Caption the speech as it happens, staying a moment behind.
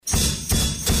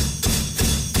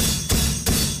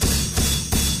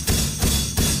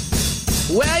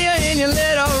Well, you're in your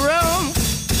little room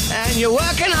and you're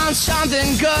working on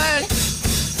something good.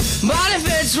 But if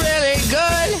it's really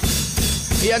good,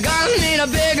 you're gonna need a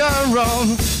bigger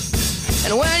room.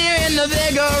 And when you're in the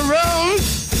bigger room,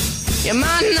 you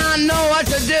might not know what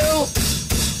to do.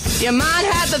 You might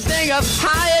have to think of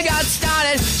how you got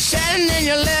started sitting in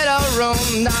your little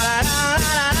room.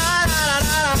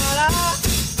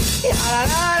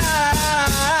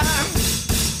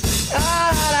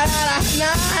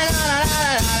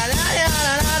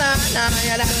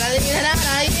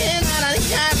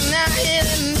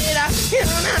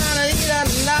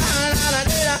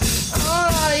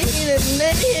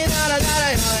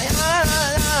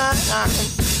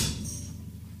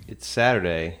 It's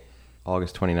Saturday,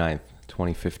 August 29th,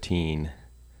 2015.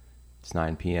 It's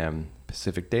 9 p.m.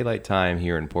 Pacific Daylight Time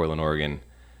here in Portland, Oregon.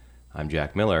 I'm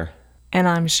Jack Miller. And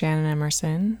I'm Shannon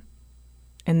Emerson.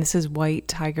 And this is White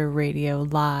Tiger Radio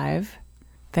Live.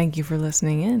 Thank you for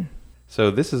listening in. So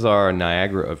this is our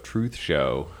Niagara of Truth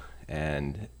show.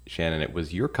 And Shannon, it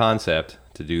was your concept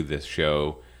to do this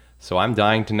show. So I'm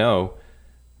dying to know,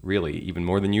 really, even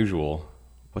more than usual,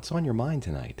 what's on your mind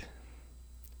tonight?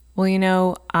 Well, you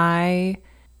know, I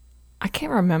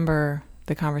can't remember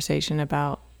the conversation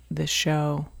about this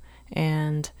show.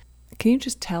 And can you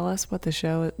just tell us what the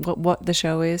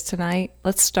show is tonight?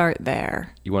 Let's start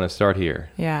there. You want to start here?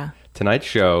 Yeah. Tonight's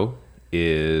show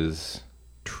is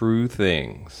True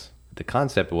Things. The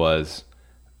concept was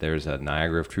there's a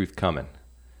Niagara of Truth coming.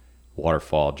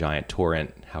 Waterfall, giant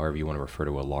torrent, however you want to refer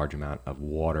to a large amount of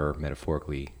water,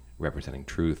 metaphorically representing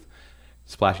truth,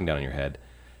 splashing down on your head.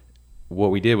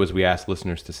 What we did was we asked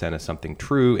listeners to send us something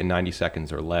true in 90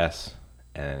 seconds or less,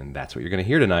 and that's what you're going to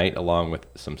hear tonight, along with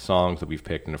some songs that we've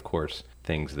picked, and of course,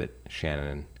 things that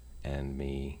Shannon and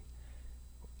me,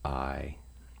 grammar,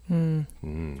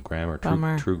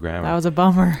 true grammar. That was a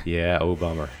bummer. Yeah,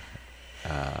 bummer.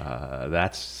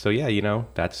 That's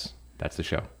the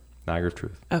show. Niagara of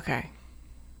Truth. Okay.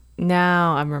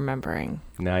 Now I'm remembering.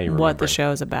 Now you're what the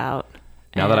show's about.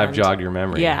 Now that I've jogged your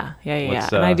memory. Yeah.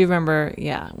 And I do remember,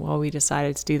 we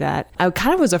decided to do that. I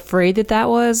kind of was afraid that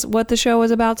was what the show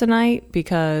was about tonight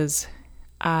because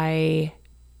I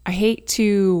hate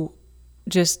to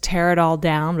just tear it all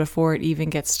down before it even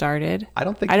gets started. I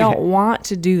don't want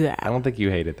to do that. I don't think you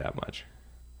hate it that much.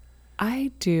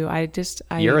 I do.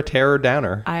 You're a terror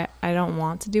downer. I don't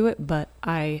want to do it, but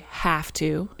I have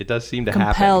to. It does seem to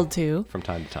compelled happen to from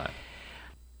time to time.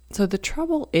 So the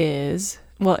trouble is,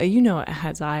 well, you know,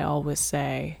 as I always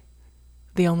say,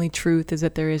 the only truth is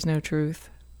that there is no truth.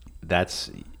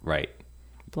 That's right.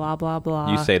 Blah, blah,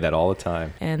 blah. You say that all the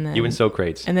time. And then, you and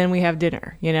Socrates. And then we have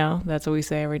dinner, you know? That's what we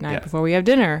say every night before we have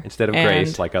dinner. Instead of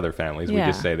grace, like other families, we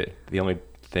just say that the only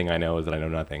thing I know is that I know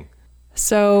nothing.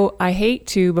 So I hate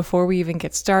to, before we even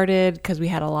get started, because we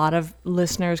had a lot of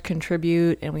listeners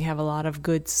contribute and we have a lot of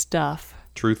good stuff.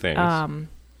 True things.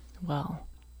 Well,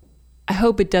 I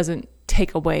hope it doesn't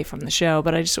take away from the show,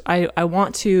 but I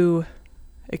want to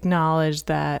acknowledge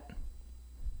that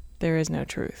there is no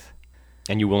truth.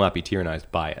 And you will not be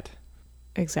tyrannized by it.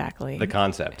 Exactly. The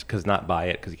concept, because not by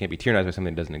it, because you can't be tyrannized by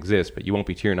something that doesn't exist, but you won't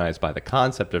be tyrannized by the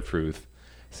concept of truth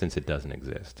since it doesn't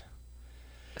exist.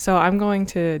 So I'm going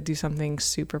to do something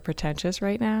super pretentious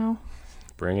right now.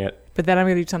 Bring it. But then I'm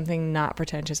going to do something not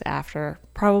pretentious after,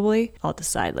 probably. I'll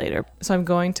decide later. So I'm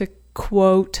going to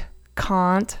quote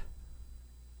Kant.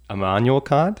 Immanuel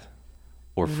Kant?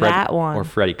 Or that one. Or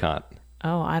Freddie Kant?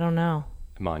 Oh, I don't know.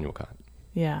 Immanuel Kant.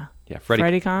 Yeah. Yeah,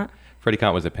 Freddie Kant? Freddie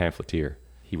Kant was a pamphleteer.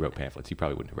 He wrote pamphlets. You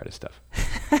probably wouldn't have read his stuff.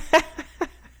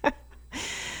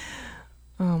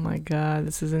 Oh my God,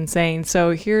 this is insane.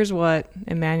 So here's what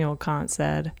Immanuel Kant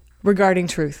said regarding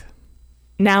truth.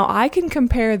 Now I can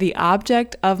compare the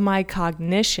object of my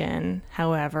cognition,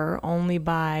 however, only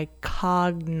by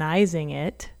cognizing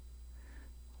it.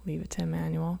 Leave it to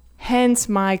Immanuel. Hence,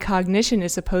 my cognition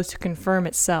is supposed to confirm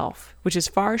itself, which is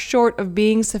far short of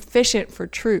being sufficient for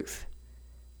truth.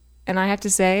 And I have to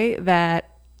say that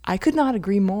I could not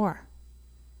agree more.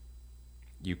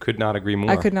 You could not agree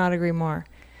more? I could not agree more.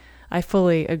 I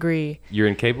fully agree. You're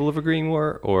incapable of agreeing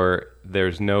more, or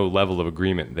there's no level of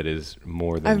agreement that is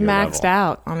more than your level? I've maxed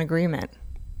out on agreement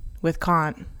with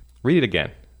Kant. Read it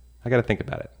again. I got to think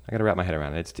about it. I got to wrap my head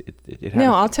around it.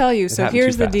 No, I'll tell you. So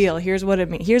here's the deal. Here's what it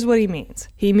means. Here's what he means.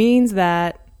 He means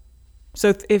that,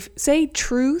 so if, say,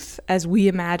 truth as we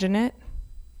imagine it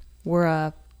were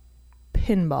a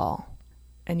pinball,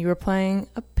 and you were playing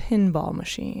a pinball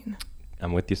machine.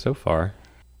 I'm with you so far.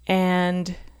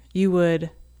 And you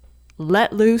would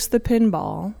let loose the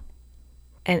pinball,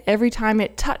 and every time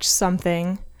it touched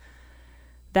something,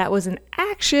 that was an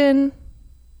action,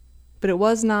 but it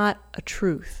was not a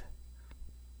truth.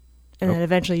 and then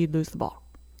eventually you'd lose the ball.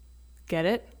 Get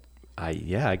it?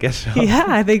 Yeah, I guess so. Yeah,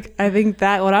 I think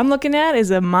that what I'm looking at is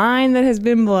a mind that has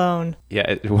been blown.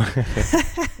 Yeah.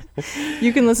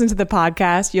 You can listen to the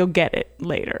podcast. You'll get it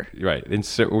later. Right.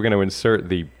 We're going to insert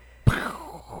the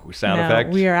sound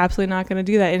effect. We are absolutely not going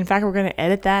to do that. In fact, we're going to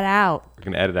edit that out. We're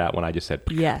going to edit out when I just said.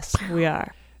 Yes, we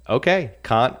are. Okay.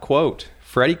 Kant quote.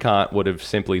 Freddie Kant would have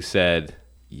simply said,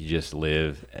 you just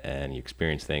live and you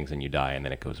experience things and you die and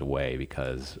then it goes away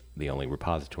because the only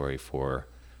repository for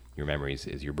your memories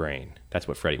is your brain. That's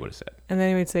what Freddie would have said. And then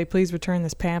he would say, please return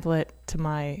this pamphlet to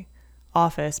my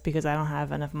office because I don't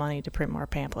have enough money to print more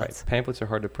pamphlets. Right. Pamphlets are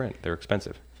hard to print. They're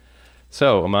expensive.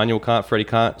 So, Immanuel Kant, Freddie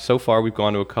Kant, so far we've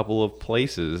gone to a couple of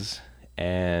places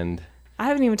and... I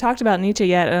haven't even talked about Nietzsche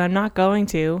yet, and I'm not going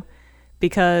to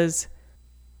because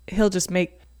he'll just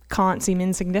make Kant seem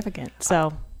insignificant.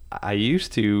 So I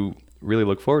used to really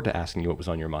look forward to asking you what was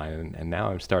on your mind, and now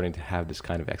I'm starting to have this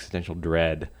kind of existential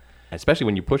dread, especially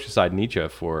when you push aside Nietzsche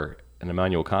for an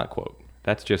Immanuel Kant quote.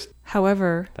 That's just...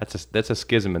 However... That's a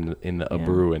schism in the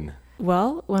Bruin.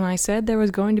 Well, when I said there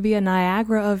was going to be a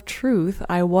Niagara of truth,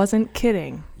 I wasn't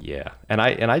kidding. Yeah. And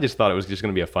I just thought it was just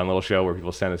going to be a fun little show where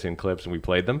people send us in clips and we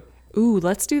played them. Ooh,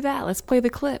 let's do that. Let's play the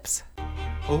clips.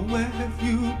 Oh, where have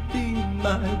you been,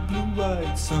 my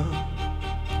blue-eyed son?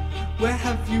 Where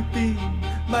have you been,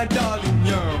 my darling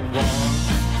young one?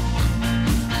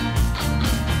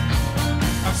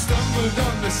 I've stumbled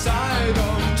on the side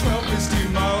of 12 misty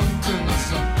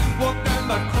mountains, walked down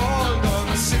my crawled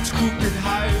on 6 crooked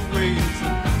highways,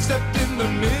 stepped in the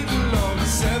middle of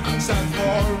 7 sad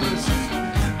forests,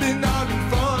 been out in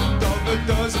front of a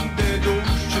dozen dead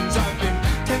oceans. I've been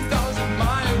 10,000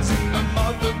 miles in the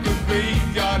mother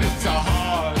graveyard. It's a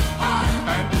hard,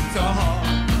 and it's a hard,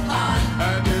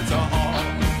 and it's a hard,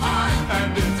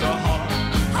 and it's a hard,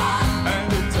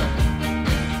 and it's a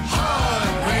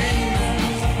hard rain.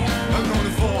 I'm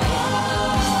gonna fall.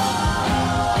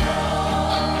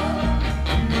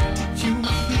 What did you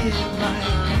hear, my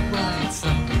bright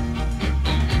son?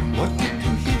 What did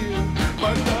you hear,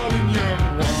 my darling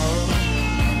young one?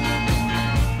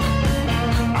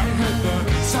 I heard the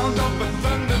sound of a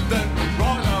thunder that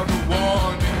brought out a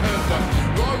warning. Heard the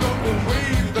roar of a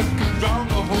wave that can drown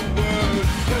the whole world.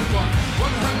 Heard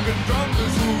 100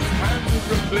 drummers whose hands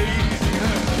were blazing.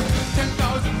 Heard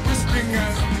 10,000 whispering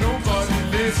and nobody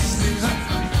listening.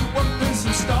 Heard one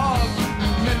person starved,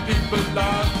 many people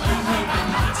laughing. Heard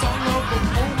the song of a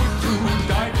poet who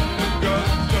died in the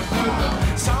gutter. Heard the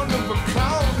sound of a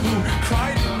clown who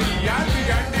cried in the alley.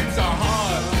 And it's a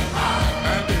hard,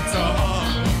 and it's a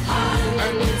hard,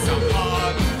 and it's a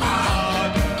hard,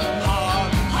 hard,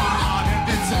 hard, hard, and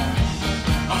it's a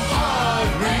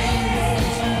hard rain.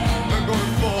 We're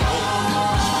going fall.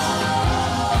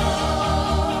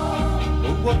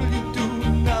 Oh, what will you do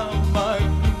now, my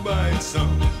blue-eyed son?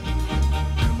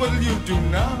 What will you do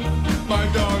now, my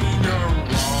darling young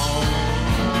one?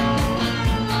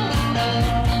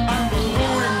 I'm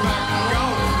going back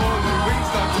out for the rain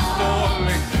starts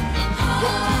falling. Go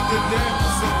through the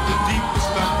depths of the deepest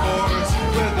black forest,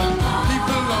 where the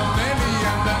people are many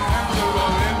and the hands are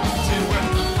all empty. Where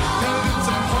held in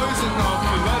some poison or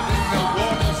blood in the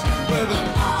waters, where the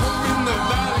home in the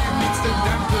valley meets the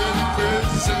dampened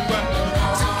prison, where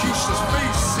executioner's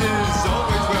face is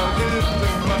always well lit,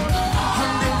 and where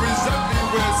hunger is ugly,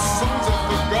 where songs are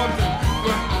forgotten,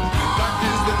 where black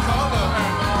is the color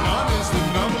and none is the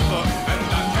number, and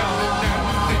I count it down,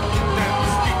 think it down,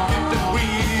 speak it and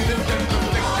breathe it and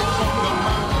reflect it from the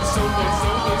mountain so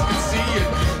others can see it.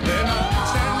 Then I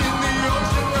stand in the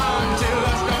ocean until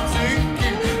I stop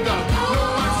sinking. I'll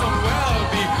know my song well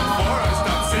before I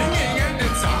start singing, and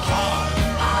it's a hard,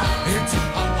 it's a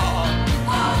hard,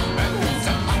 and it's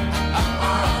a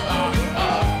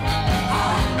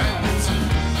and it's a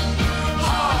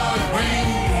hard rain.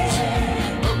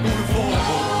 A gonna fall,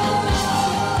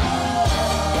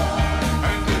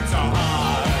 and it's a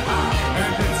hard,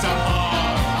 and it's a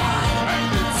hard,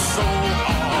 and it's so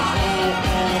hard,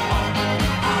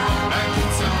 and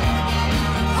it's a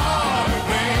hard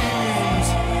rains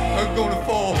are gonna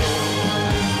fall.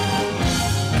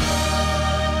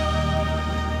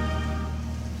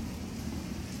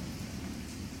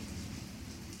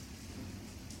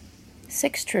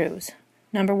 Six truths.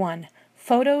 Number 1.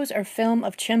 Photos or film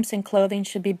of chimps in clothing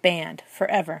should be banned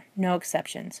forever, no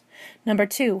exceptions. Number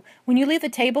 2, when you leave the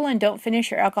table and don't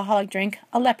finish your alcoholic drink,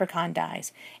 a leprechaun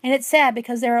dies. And it's sad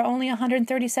because there are only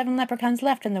 137 leprechauns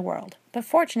left in the world. But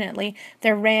fortunately,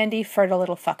 they're randy, fertile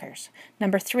little fuckers.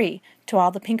 Number 3, to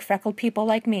all the pink-freckled people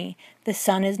like me, the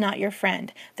sun is not your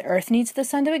friend. The earth needs the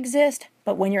sun to exist,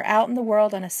 but when you're out in the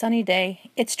world on a sunny day,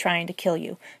 it's trying to kill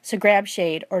you. So grab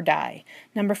shade or die.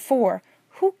 Number 4,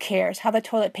 who cares how the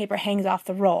toilet paper hangs off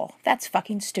the roll? That's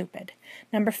fucking stupid.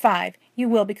 Number 5, you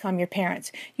will become your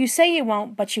parents. You say you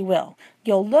won't, but you will.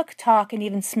 You'll look, talk, and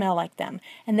even smell like them,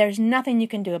 and there's nothing you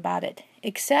can do about it,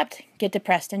 except get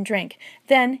depressed and drink.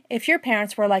 Then, if your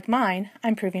parents were like mine,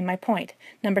 I'm proving my point.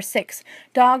 Number 6,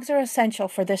 dogs are essential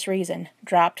for this reason.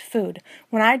 Dropped food.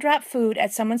 When I drop food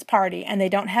at someone's party and they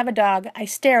don't have a dog, I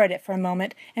stare at it for a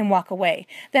moment and walk away.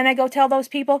 Then I go tell those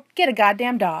people, get a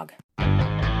goddamn dog.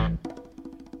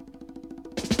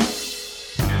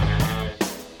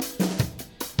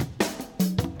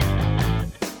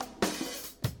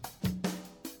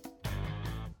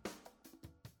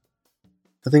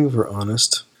 I think if we're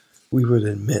honest, we would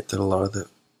admit that a lot of the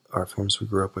art forms we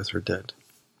grew up with are dead.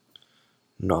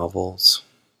 Novels,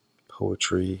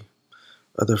 poetry,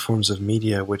 other forms of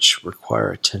media which require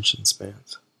attention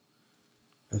spans.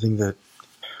 I think that,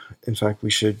 in fact, we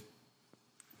should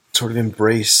sort of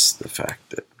embrace the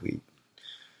fact that we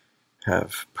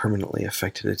have permanently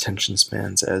affected attention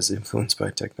spans as influenced by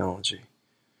technology,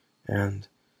 and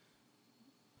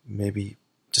maybe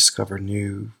discover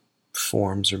new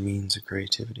forms or means of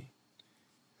creativity.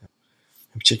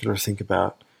 In particular, think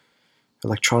about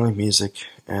electronic music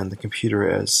and the computer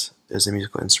as a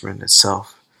musical instrument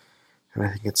itself. And I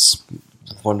think it's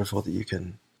wonderful that you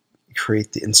can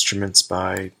create the instruments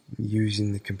by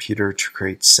using the computer to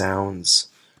create sounds,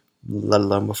 let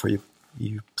alone before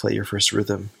you play your first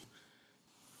rhythm.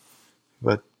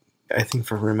 But I think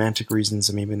for romantic reasons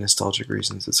and maybe nostalgic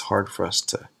reasons, it's hard for us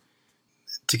to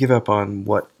give up on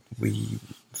what we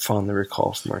fondly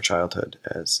recall from our childhood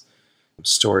as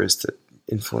stories that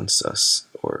influenced us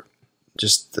or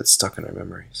just that stuck in our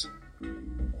memories.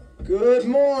 Good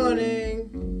morning.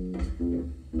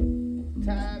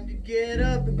 Time to get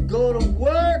up and go to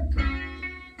work.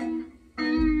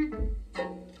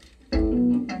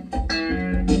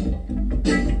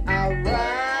 I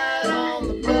ride on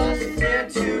the bus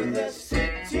into the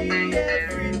city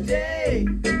every day.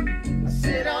 I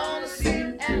sit on a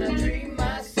seat and I dream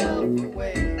myself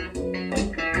away.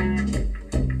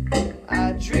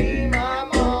 I dream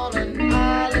I'm on an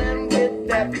island with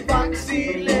that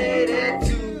foxy lady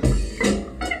too.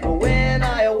 But when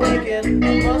I awaken,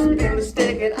 I must be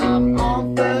mistaken. I'm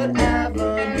on 3rd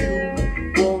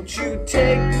Avenue. Won't you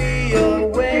take me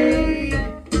away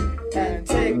and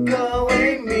take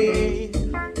away me?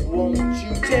 Won't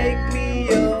you take me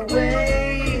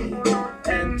away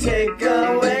and take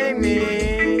away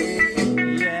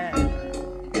me? Yeah.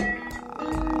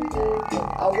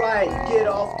 Alright, get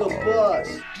off the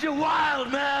bus. You're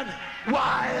wild, man!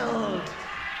 Wild!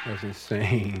 That's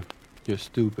insane. You're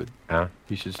stupid. Huh?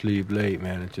 You should sleep late,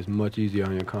 man. It's just much easier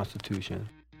on your constitution.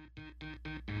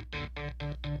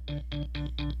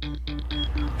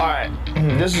 Alright,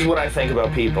 this is what I think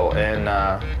about people, and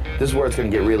this is where it's gonna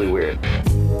get really weird.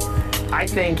 I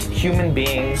think human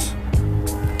beings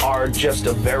are just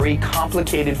a very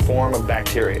complicated form of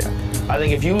bacteria. I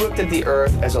think if you looked at the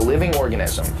Earth as a living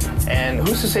organism, and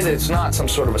who's to say that it's not some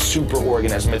sort of a super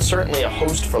organism? It's certainly a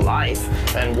host for life,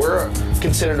 and we're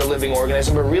considered a living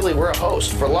organism, but really we're a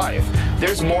host for life.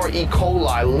 There's more E.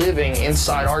 coli living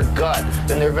inside our gut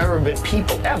than there have ever been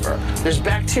people ever. There's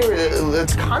bacteria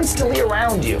that's constantly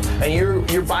around you, and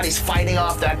your body's fighting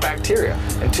off that bacteria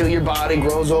until your body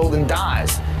grows old and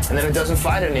dies. And then it doesn't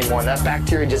fight it anymore, and that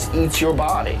bacteria just eats your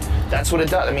body. That's what it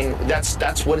does. I mean,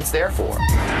 that's what it's there for.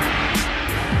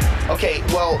 Okay,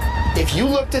 well, if you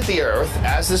looked at the Earth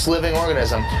as this living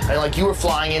organism, and like you were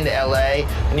flying into LA,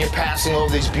 and you're passing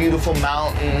over these beautiful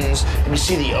mountains, and you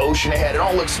see the ocean ahead, it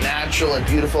all looks natural and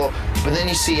beautiful, but then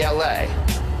you see LA.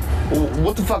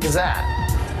 What the fuck is that?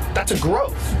 That's a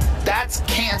growth. That's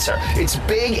cancer. It's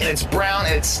big, and it's brown,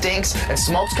 and it stinks, and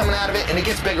smoke's coming out of it, and it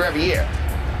gets bigger every year.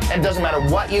 And it doesn't matter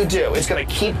what you do, it's gonna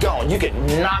keep going. You can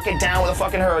knock it down with a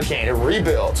fucking hurricane, it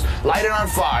rebuilds. Light it on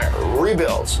fire, it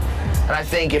rebuilds. And I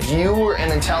think if you were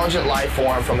an intelligent life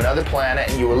form from another planet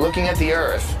and you were looking at the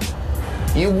Earth,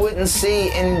 you wouldn't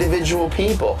see individual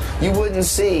people. You wouldn't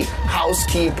see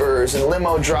housekeepers and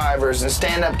limo drivers and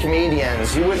stand-up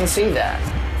comedians. You wouldn't see that.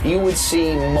 You would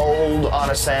see mold on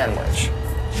a sandwich.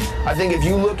 I think if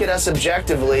you look at us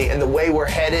objectively and the way we're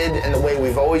headed and the way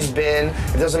we've always been,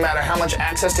 it doesn't matter how much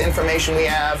access to information we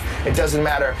have, it doesn't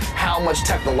matter how much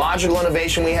technological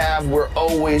innovation we have, we're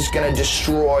always going to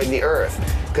destroy the earth.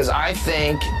 Because I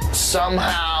think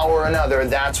somehow or another,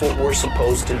 that's what we're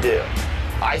supposed to do.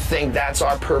 I think that's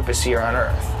our purpose here on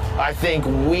earth. I think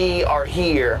we are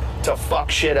here to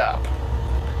fuck shit up.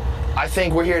 I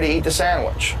think we're here to eat the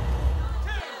sandwich.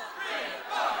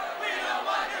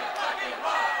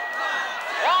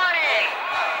 Warning!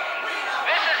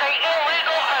 This is an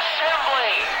illegal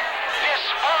assembly.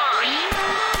 Disperse!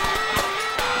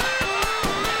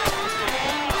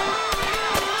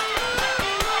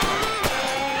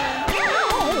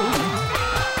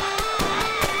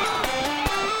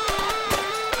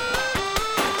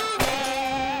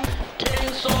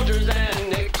 Tin soldiers and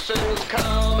Nixon's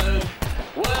coming.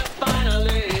 We're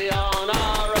finally on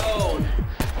our own.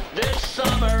 This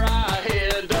summer I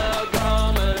hear the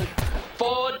drumming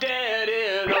for dead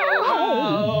in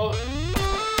Ohio.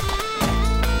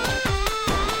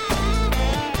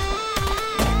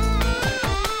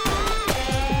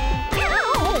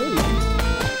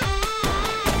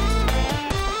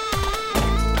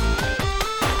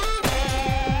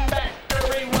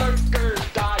 Factory workers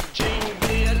dodging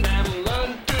Vietnam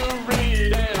learn to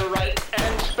read and write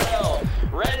and spell.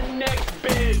 Redneck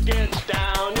bigots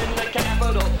down in the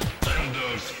capital. Send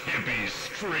those hippies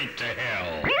straight to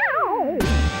hell.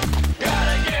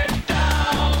 Gotta get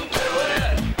down to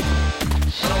it.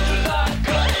 Soldiers are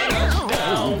cutting us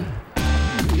down.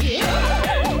 Should've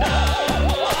been done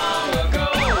long ago.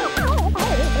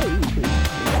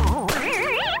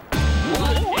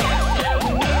 What if you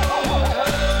knew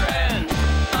her and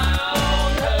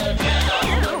found her dead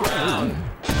on the ground?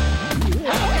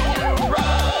 How can you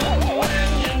run when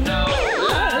you know?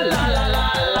 La la la la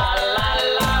la la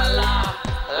la la.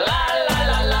 La la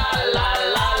la la la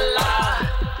la la.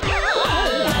 La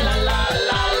la la la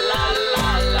la la la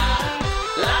la.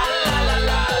 La la la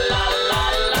la la la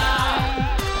la.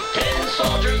 Tin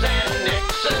soldiers and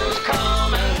Nixon's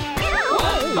coming.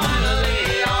 We're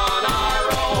finally on our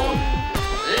own.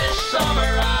 This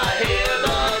summer I hear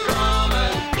the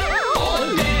drumming for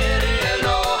dead in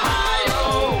Ohio.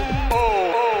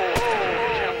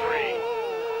 Jeffrey.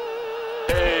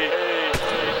 Hey,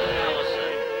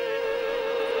 Allison.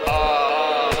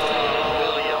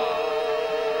 William.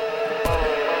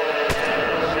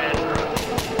 Sandra.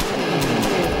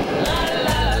 La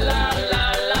la la la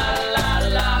la la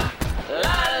la.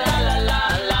 La la la la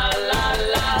la la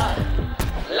la.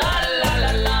 La la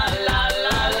la la la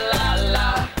la la la.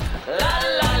 La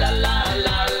la la la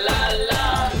la la la.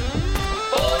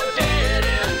 For dead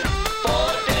in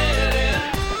Ohio.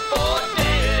 For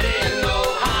dead in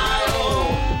Ohio.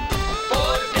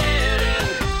 For dead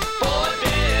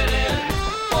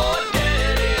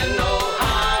in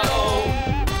Ohio.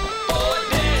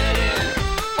 For dead in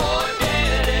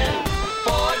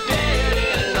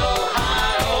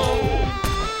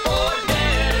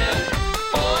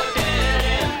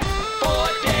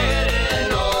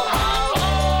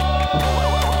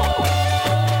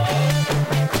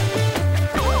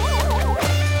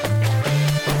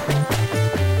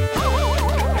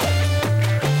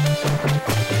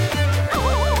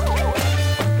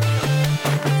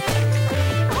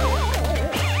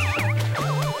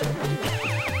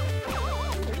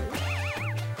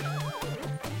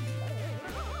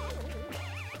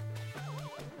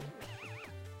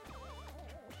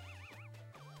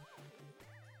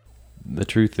The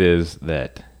truth is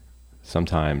that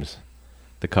sometimes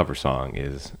the cover song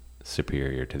is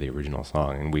superior to the original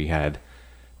song. And we had,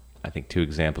 I think, 2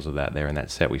 examples of that there in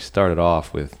that set. We started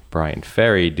off with Brian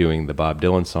Ferry doing the Bob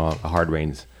Dylan song, A Hard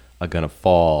Rain's A Gonna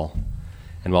Fall.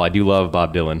 And while I do love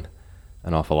Bob Dylan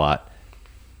an awful lot,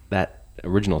 that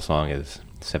original song is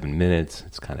 7 minutes.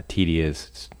 It's kind of tedious.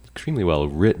 It's extremely well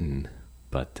written,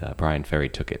 but Brian Ferry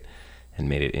took it and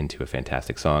made it into a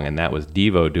fantastic song. And that was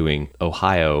Devo doing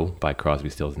Ohio by Crosby,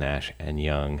 Stills, Nash and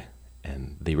Young.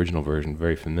 And the original version,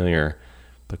 very familiar,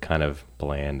 but kind of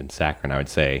bland and saccharine, I would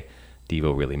say.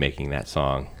 Devo really making that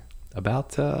song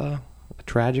about a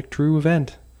tragic, true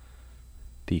event,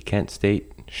 the Kent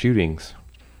State shootings.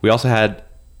 We also had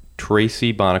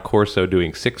Tracy Bonacorso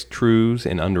doing 6 Truths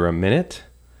in Under a Minute,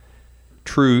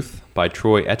 Truth by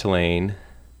Troy Etelane,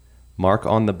 Mark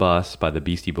on the Bus by the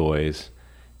Beastie Boys,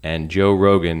 and Joe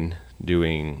Rogan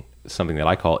doing something that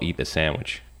I call Eat the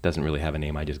Sandwich. Doesn't really have a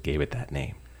name, I just gave it that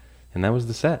name. And that was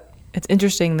the set. It's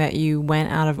interesting that you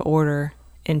went out of order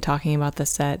in talking about the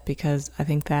set, because I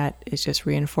think that is just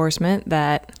reinforcement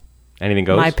that anything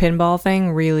goes. My pinball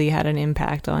thing really had an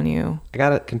impact on you. I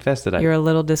gotta confess that you're a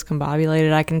little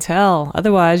discombobulated. I can tell.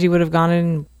 Otherwise, you would have gone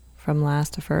in from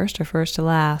last to first or first to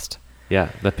last. Yeah,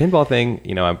 the pinball thing,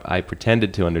 I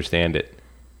pretended to understand it,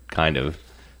 kind of,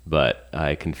 but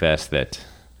I confess that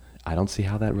I don't see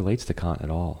how that relates to Kant at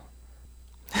all.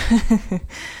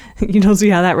 You don't see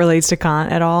how that relates to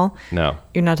Kant at all? No.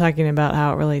 You're not talking about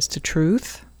how it relates to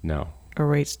truth? No. Or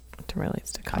relates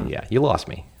to Kant? Yeah, you lost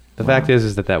me. The fact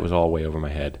is that was all way over my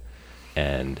head,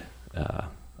 and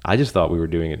I just thought we were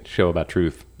doing a show about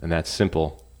truth, and that's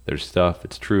simple. There's stuff,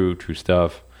 it's true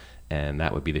stuff, and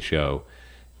that would be the show.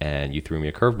 And you threw me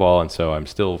a curveball, and so I'm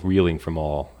still reeling from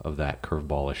all of that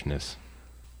curveballishness.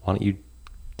 Why don't you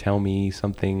tell me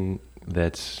something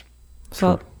that's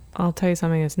So true? I'll tell you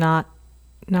something that's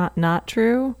not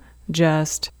true,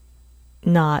 just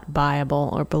not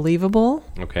viable or believable.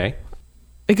 Okay.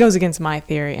 It goes against my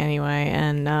theory anyway,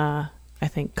 and I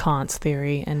think Kant's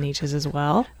theory and Nietzsche's as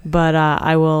well. But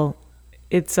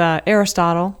it's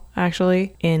Aristotle,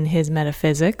 actually, in his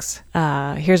Metaphysics.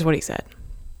 Here's what he said.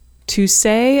 To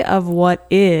say of what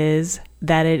is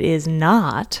that it is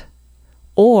not,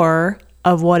 or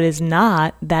of what is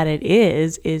not that it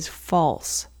is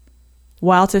false.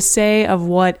 While to say of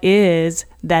what is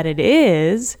that it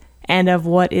is, and of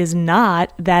what is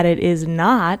not that it is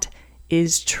not,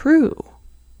 is true.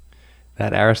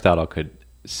 That Aristotle could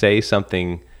say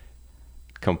something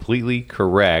completely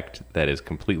correct that is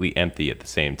completely empty at the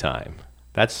same time.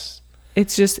 That's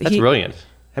brilliant.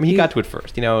 I mean, he got to it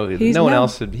first. He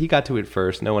got to it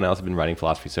first. No one else had been writing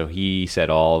philosophy, so he said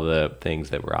all the things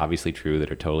that were obviously true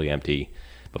that are totally empty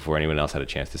before anyone else had a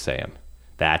chance to say them.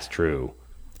 That's true.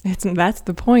 That's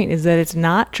the point, is that it's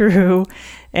not true,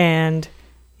 and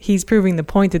he's proving the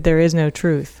point that there is no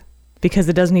truth, because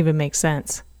it doesn't even make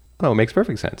sense. No, it makes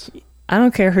perfect sense. I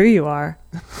don't care who you are.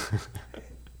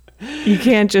 You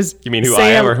can't just You mean who I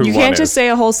am or who you one can't is? just say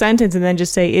a whole sentence and then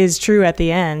just say is true at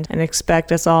the end and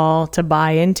expect us all to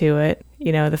buy into it.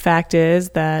 The fact is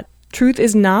that truth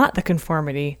is not the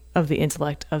conformity of the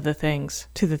intellect of the things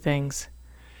to the things.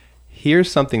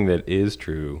 Here's something that is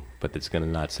true, but that's going to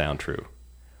not sound true.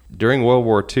 During World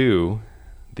War II,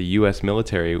 the U.S.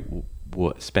 military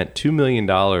spent $2 million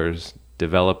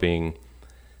developing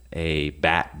a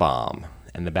bat bomb.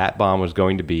 And the bat bomb was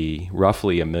going to be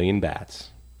roughly 1 million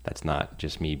bats. That's not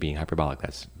just me being hyperbolic.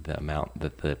 That's the amount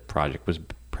that the project was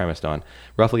premised on.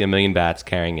 Roughly 1 million bats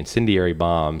carrying incendiary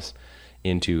bombs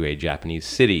into a Japanese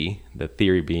city. The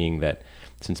theory being that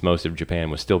since most of Japan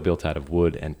was still built out of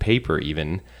wood and paper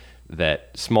even,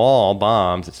 that small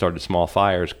bombs that started small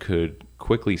fires could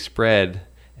quickly spread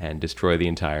and destroy the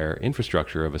entire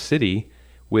infrastructure of a city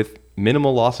with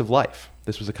minimal loss of life.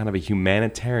 This was a kind of a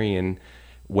humanitarian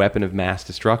weapon of mass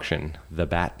destruction, the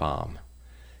bat bomb.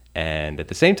 And at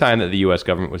the same time that the U.S.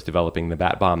 government was developing the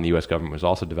bat bomb, the U.S. government was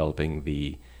also developing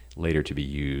the later to be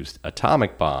used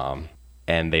atomic bomb,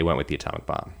 and they went with the atomic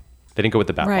bomb. They didn't go with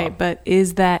the bat bomb. Right, but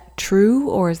is that true,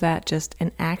 or is that just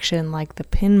an action like the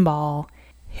pinball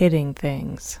hitting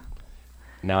things?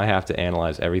 Now I have to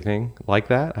analyze everything like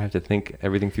that. I have to think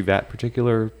everything through that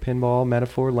particular pinball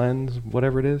metaphor, lens,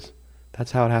 whatever it is.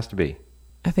 That's how it has to be.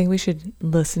 I think we should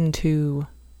listen to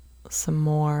some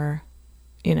more,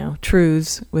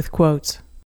 truths with quotes.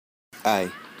 Hey,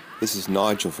 this is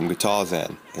Nigel from Guitar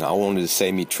Zen, and I wanted to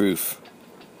say me truth.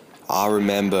 I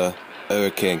remember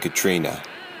Hurricane Katrina.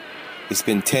 It's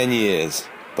been 10 years,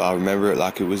 but I remember it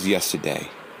like it was yesterday.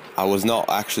 I was not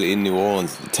actually in New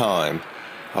Orleans at the time.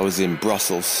 I was in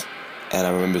Brussels, and I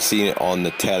remember seeing it on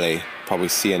the telly, probably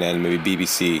CNN, maybe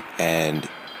BBC, and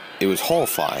it was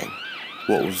horrifying.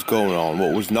 What was going on,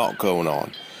 what was not going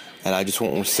on. And I just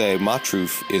want to say my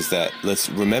truth is that let's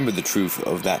remember the truth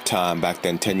of that time back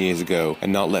then 10 years ago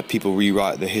and not let people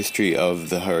rewrite the history of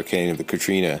the hurricane of the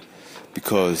Katrina,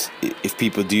 because if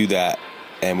people do that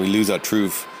and we lose our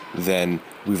truth, then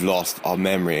we've lost our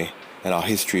memory and our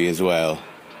history as well.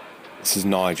 This is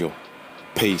Nigel.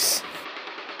 Peace.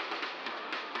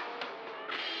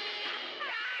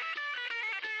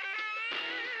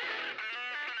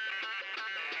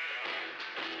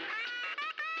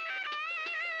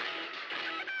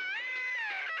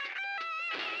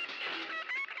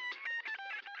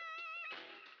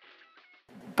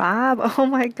 Bob, oh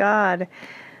my God.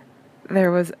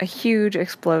 There was a huge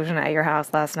explosion at your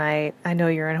house last night. I know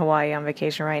you're in Hawaii on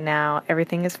vacation right now.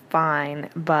 Everything is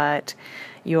fine, but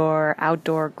your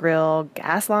outdoor grill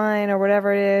gas line or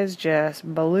whatever it is just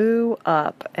blew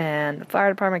up, and the fire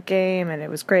department came and it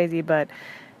was crazy, but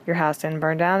your house didn't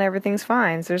burn down. Everything's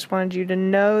fine. So I just wanted you to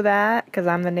know that, because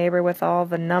I'm the neighbor with all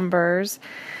the numbers.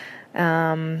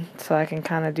 So I can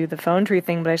kind of do the phone tree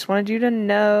thing, but I just wanted you to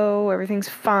know everything's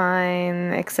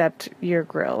fine, except your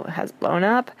grill has blown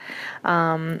up.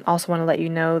 Also want to let you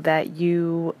know that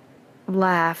you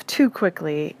laugh too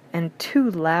quickly and too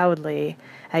loudly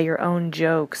at your own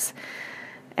jokes,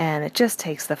 and it just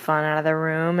takes the fun out of the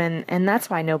room, and that's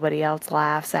why nobody else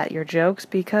laughs at your jokes,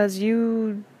 because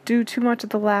you do too much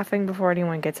of the laughing before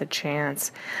anyone gets a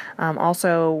chance.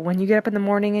 Also, when you get up in the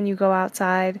morning and you go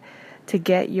outside to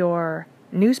get your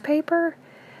newspaper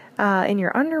in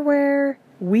your underwear,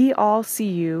 we all see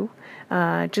you.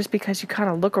 Just because you kind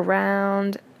of look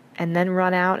around and then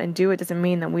run out and do it doesn't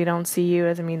mean that we don't see you,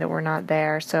 doesn't mean that we're not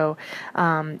there. So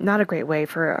not a great way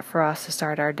for us to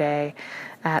start our day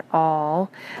at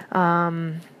all.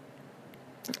 And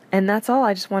that's all.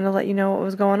 I just wanted to let you know what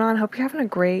was going on. Hope you're having a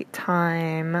great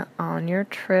time on your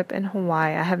trip in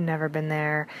Hawaii. I have never been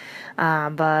there,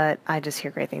 but I just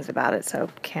hear great things about it, so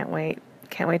can't wait.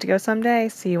 Can't wait to go someday.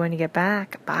 See you when you get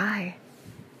back. Bye.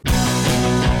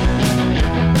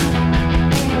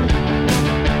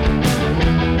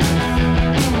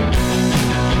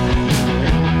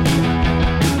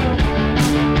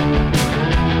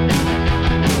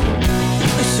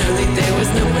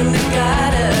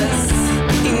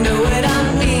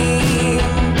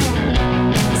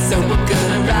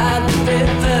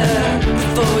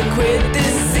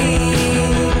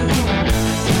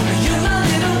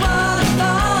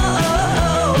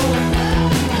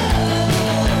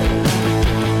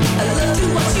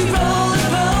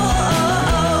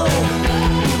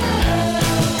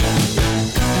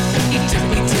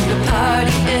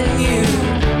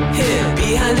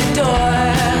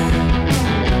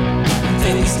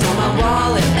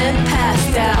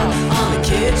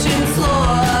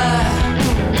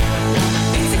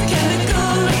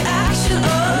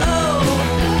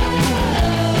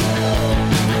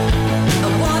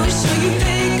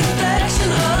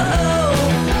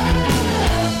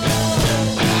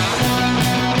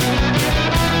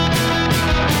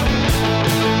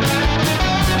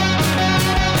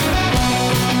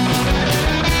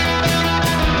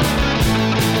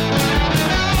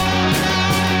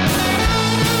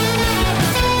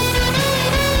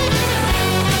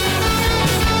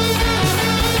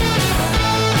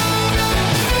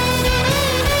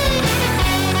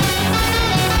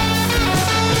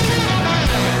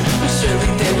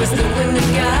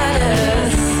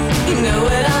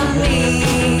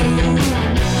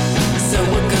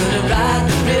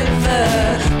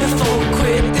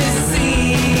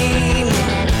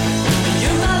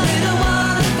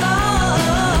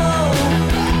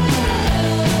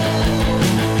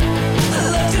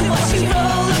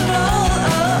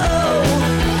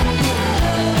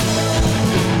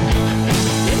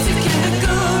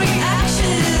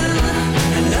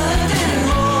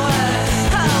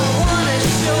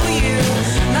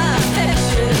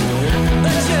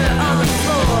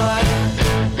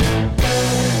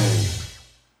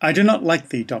 I do not like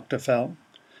thee, Dr. Fell.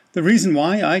 The reason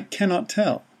why I cannot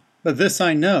tell, but this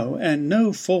I know, and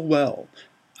know full well.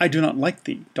 I do not like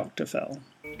thee, Dr. Fell.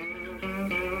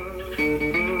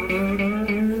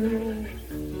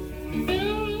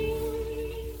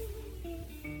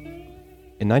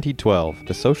 In 1912,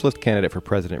 the socialist candidate for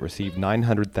president received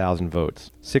 900,000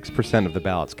 votes, 6% of the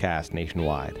ballots cast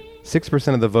nationwide.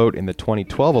 6% of the vote in the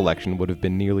 2012 election would have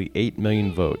been nearly 8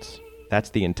 million votes. That's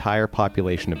the entire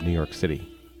population of New York City.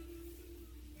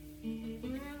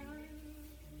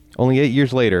 Only 8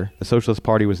 years later, the Socialist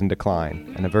Party was in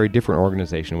decline, and a very different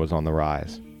organization was on the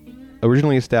rise.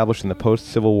 Originally established in the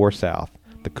post-Civil War South,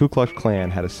 the Ku Klux Klan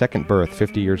had a second birth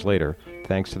 50 years later,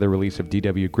 thanks to the release of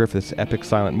D.W. Griffith's epic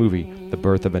silent movie, The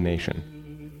Birth of a Nation.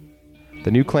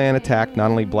 The new Klan attacked not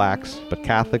only blacks, but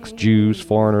Catholics, Jews,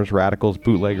 foreigners, radicals,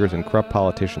 bootleggers, and corrupt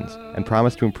politicians, and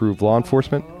promised to improve law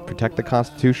enforcement, protect the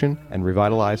Constitution, and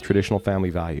revitalize traditional family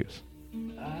values.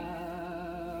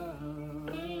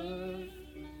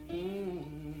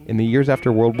 In the years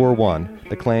after World War I,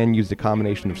 the Klan used a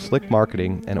combination of slick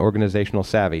marketing and organizational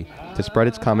savvy to spread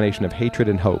its combination of hatred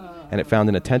and hope, and it found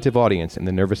an attentive audience in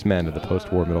the nervous men of the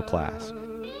post-war middle class.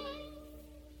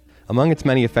 Among its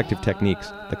many effective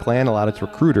techniques, the Klan allowed its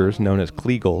recruiters, known as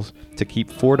Kleagles, to keep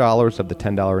 $4 of the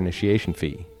 $10 initiation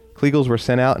fee. Kleagles were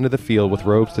sent out into the field with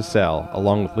robes to sell,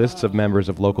 along with lists of members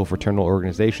of local fraternal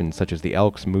organizations such as the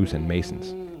Elks, Moose, and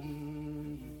Masons.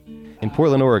 In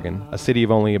Portland, Oregon, a city of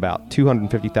only about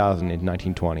 250,000 in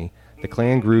 1920, the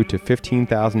Klan grew to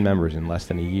 15,000 members in less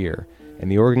than a year,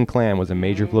 and the Oregon Klan was a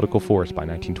major political force by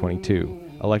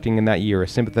 1922, electing in that year a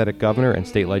sympathetic governor and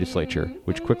state legislature,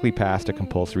 which quickly passed a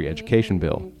compulsory education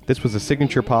bill. This was a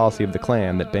signature policy of the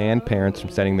Klan that banned parents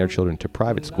from sending their children to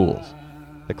private schools.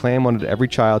 The Klan wanted every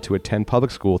child to attend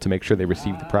public school to make sure they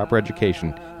received the proper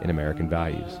education in American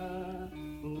values.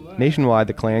 Nationwide,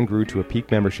 the Klan grew to a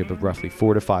peak membership of roughly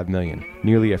 4 to 5 million,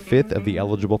 nearly a fifth of the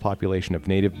eligible population of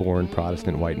native-born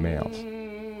Protestant white males.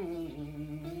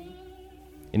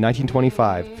 In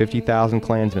 1925, 50,000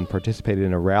 Klansmen participated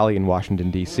in a rally in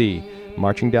Washington, D.C.,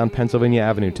 marching down Pennsylvania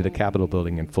Avenue to the Capitol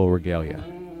building in full regalia.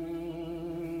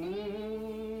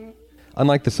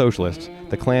 Unlike the Socialists,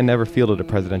 the Klan never fielded a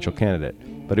presidential candidate,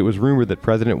 but it was rumored that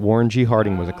President Warren G.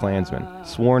 Harding was a Klansman,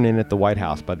 sworn in at the White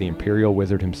House by the Imperial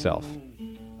Wizard himself.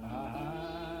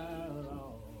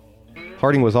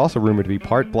 Harding was also rumored to be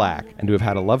part black and to have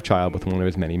had a love child with one of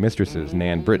his many mistresses,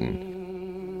 Nan Britton.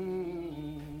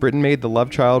 Britton made the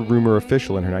love child rumor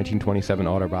official in her 1927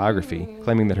 autobiography,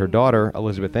 claiming that her daughter,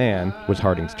 Elizabeth Ann, was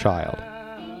Harding's child.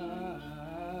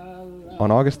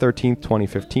 On August 13,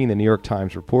 2015, the New York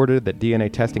Times reported that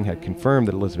DNA testing had confirmed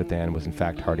that Elizabeth Ann was in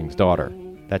fact Harding's daughter.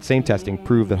 That same testing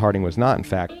proved that Harding was not in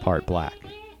fact part black.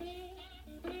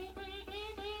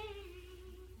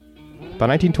 By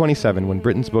 1927, when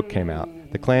Britton's book came out,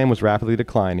 the Klan was rapidly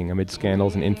declining amid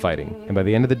scandals and infighting, and by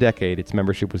the end of the decade, its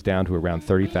membership was down to around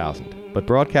 30,000. But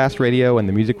broadcast radio and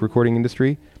the music recording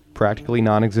industry, practically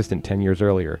non-existent 10 years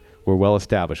earlier, were well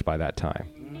established by that time.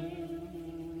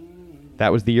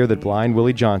 That was the year that Blind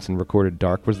Willie Johnson recorded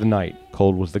Dark Was the Night,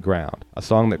 Cold Was the Ground, a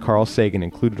song that Carl Sagan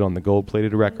included on the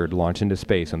gold-plated record launched into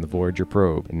space on the Voyager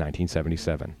probe in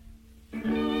 1977.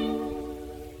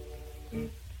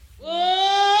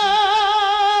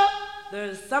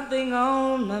 There's something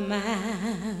on my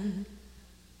mind.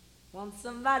 Won't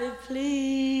somebody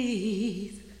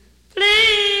please,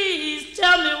 please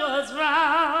tell me what's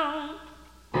wrong?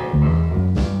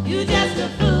 You just a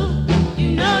fool,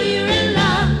 you know you're in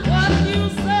love. What you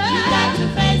say? You got to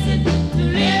face it to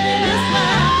live in this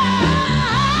world.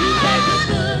 You take the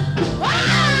good, and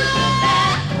now you the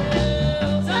bad.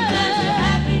 Sometimes you're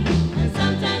happy, and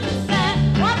sometimes you're sad.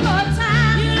 One more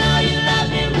time, you know you love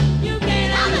him, you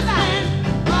can't understand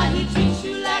why he treats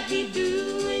you like he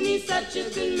do, and he's such a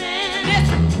good man.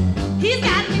 Listen, he's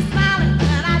got me smiling,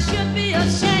 and I should be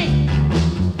ashamed.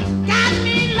 Got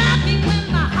me laughing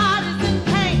when my heart is in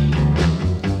pain.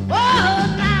 Oh,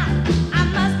 now I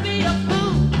must be a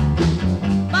fool,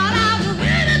 but I'll do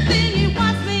anything he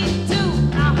wants me to.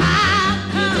 Now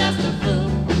how come? You're just a fool,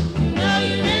 you know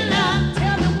you're in love.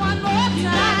 Tell me one more time. You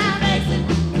got to face it,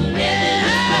 to live in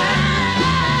this world.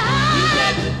 You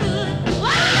take the good,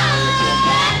 and now you the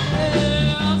bad.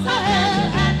 Sometimes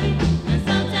you're happy, and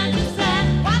sometimes you're sad.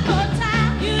 One more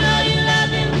time. You know you love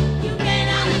him, you can't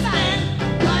understand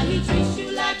why he treats you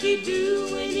like he do,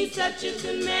 when he's such a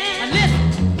good man. Now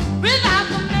listen, without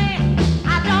the man,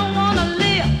 I don't wanna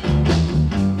live.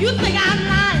 You think I'm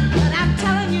lying, but I'm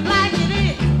telling you like it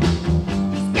is.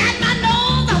 He's got my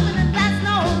nose open and that's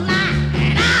no lie,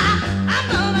 and I'm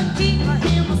gonna keep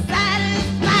him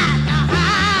satisfied. Now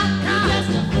how come? You're just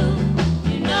a fool,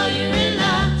 you know you're in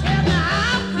love. Tell me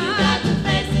how come? You got to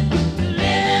face it, to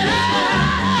live in this world.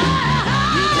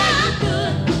 You take the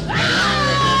good, and now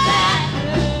you the bad.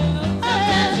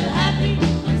 Sometimes you're happy,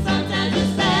 and sometimes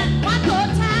you're sad. One more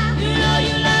time. You know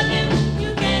you love him, you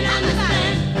can't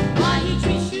understand why he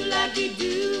treats you like he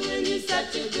do, and he's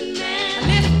such a good man.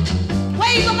 Listen,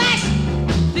 waves of action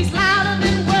speaks louder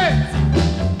than words.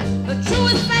 The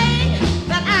truest thing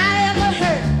that I ever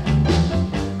heard.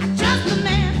 I trust the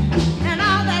man and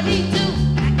all that he do,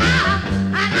 and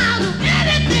I'll do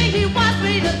anything he wants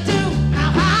me to do. Now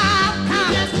how come?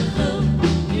 You're just a fool,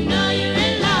 you know you're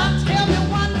in love. Tell me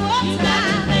one more time. You got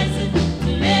to face it, to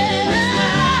live in this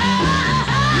world.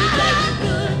 You take the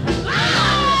good, and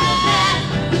now you the bad.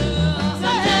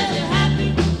 Sometimes you're happy,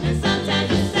 and sometimes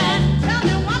you're sad. Tell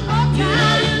me one more time. You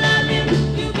know you love him,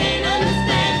 you can't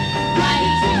understand why he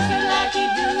treats you like he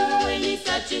do, when he's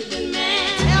such a good man.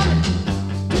 Tell me,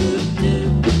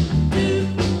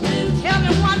 tell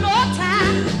me one more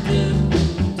time.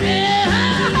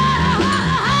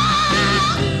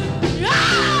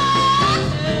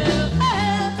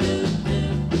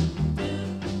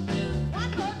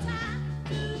 One more time.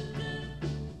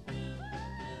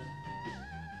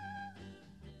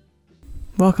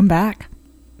 Welcome back.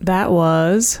 That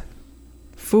was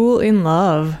Fool in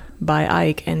Love by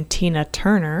Ike and Tina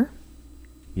Turner.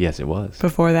 Yes, it was.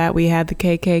 Before that, we had the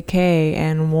KKK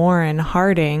and Warren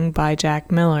Harding by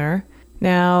Jack Miller.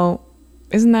 Now,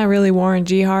 isn't that really Warren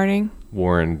G. Harding?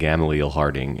 Warren Gamaliel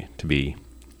Harding, to be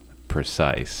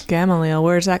precise. Gamaliel,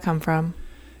 where does that come from?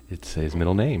 It's his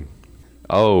middle name.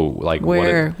 Oh, like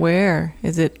Where?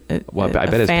 Is it a I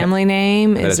bet his family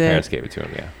name? I bet Is his it? parents gave it to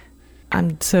him, yeah.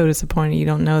 I'm so disappointed you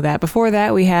don't know that. Before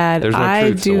that, we had There's no I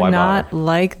truth, so Do why Not bother?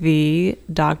 Like Thee,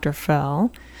 Dr.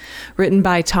 Fell, written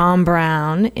by Tom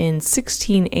Brown in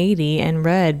 1680 and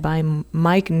read by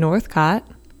Mike Northcott.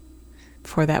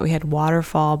 Before that, we had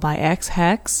Waterfall by X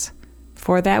Hex.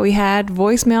 Before that, we had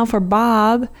Voicemail for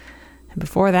Bob. And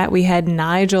before that, we had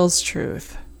Nigel's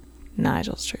Truth.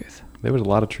 Nigel's Truth. There was a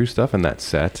lot of true stuff in that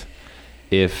set.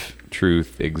 If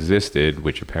truth existed,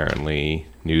 which apparently,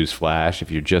 newsflash,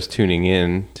 if you're just tuning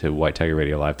in to White Tiger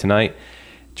Radio Live tonight,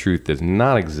 truth does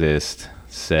not exist,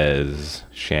 says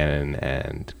Shannon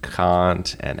and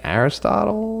Kant and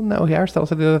Aristotle. No, Aristotle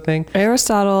said the other thing.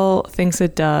 Aristotle thinks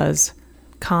it does.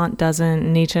 Kant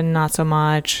doesn't. Nietzsche, not so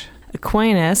much.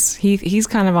 Aquinas, he's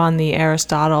kind of on the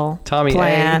Aristotle Tommy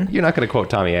plan. A. You're not going to quote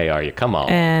Tommy A, are you? Come on.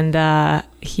 And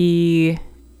he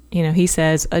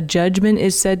says, a judgment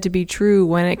is said to be true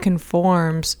when it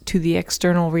conforms to the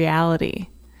external reality.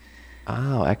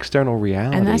 Oh, external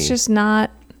reality. And that's just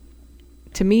not,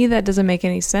 to me, that doesn't make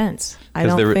any sense. I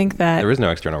don't think that... There is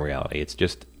no external reality. It's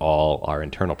just all our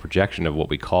internal projection of what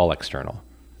we call external.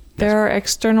 There are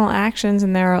external actions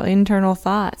and there are internal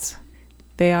thoughts.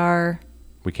 They are...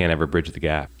 We can't ever bridge the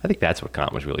gap. I think that's what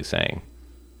Kant was really saying.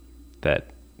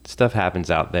 That stuff happens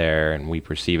out there and we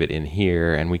perceive it in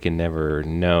here, and we can never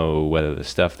know whether the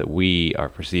stuff that we are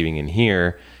perceiving in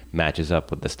here matches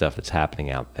up with the stuff that's happening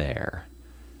out there.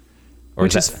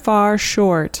 Which is far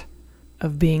short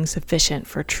of being sufficient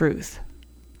for truth.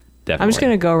 Definitely. I'm just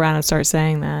going to go around and start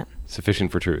saying that.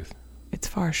 Sufficient for truth. It's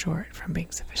far short from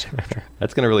being sufficient for truth.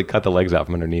 That's going to really cut the legs out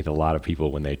from underneath a lot of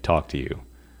people when they talk to you.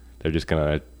 They're just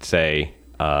going to say,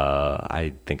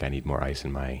 I think I need more ice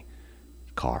in my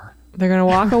car. They're going to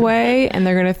walk away and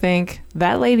they're going to think,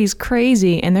 that lady's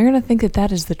crazy, and they're going to think that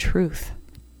that is the truth.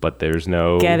 But there's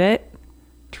no... Get it?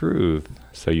 Truth.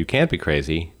 So you can't be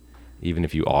crazy, even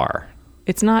if you are.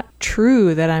 It's not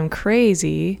true that I'm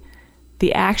crazy.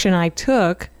 The action I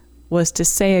took was to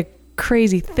say a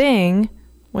crazy thing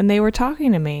when they were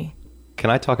talking to me.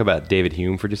 Can I talk about David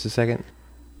Hume for just a second?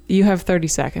 You have 30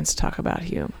 seconds to talk about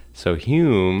Hume. So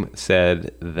Hume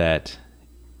said that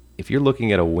if you're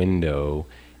looking at a window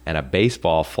and a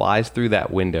baseball flies through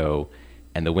that window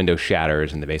and the window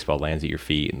shatters and the baseball lands at your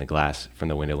feet and the glass from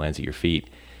the window lands at your feet,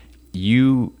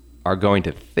 you are going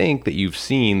to think that you've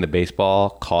seen the baseball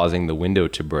causing the window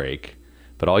to break,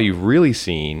 but all you've really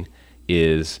seen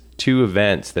is two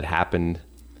events that happened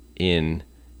in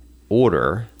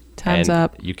order. Time's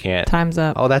up. You can't. Time's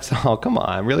up. Oh, that's all. Come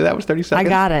on. Really? That was 30 seconds? I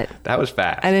got it. That was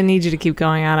fast. I didn't need you to keep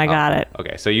going on. I got it.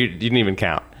 Okay. So you didn't even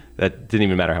count. That didn't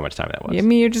even matter how much time that was. I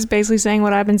mean, you're just basically saying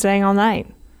what I've been saying all night.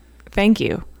 Thank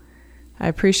you. I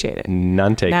appreciate it.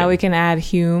 None taken. Now we can add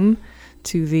Hume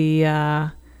to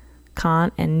the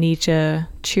Kant and Nietzsche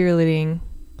cheerleading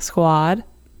squad.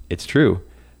 It's true.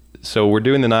 So we're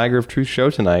doing the Niagara of Truth show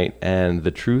tonight, and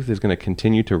the truth is going to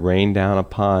continue to rain down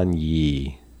upon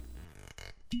ye.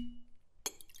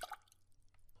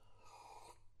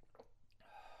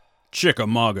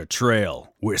 Chickamauga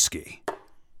Trail whiskey.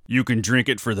 You can drink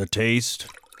it for the taste,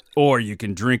 or you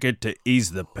can drink it to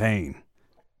ease the pain.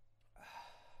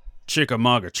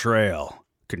 Chickamauga Trail,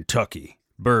 Kentucky,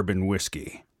 bourbon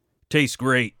whiskey. Tastes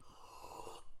great,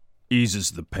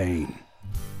 eases the pain.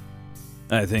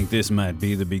 I think this might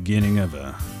be the beginning of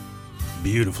a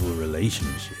beautiful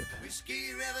relationship.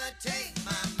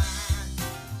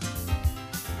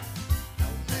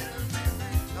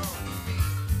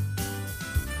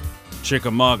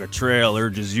 Chickamauga Trail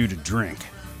urges you to drink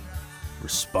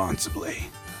responsibly.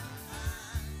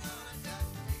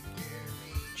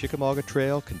 Chickamauga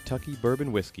Trail Kentucky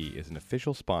Bourbon Whiskey is an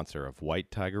official sponsor of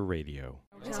White Tiger Radio.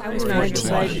 I was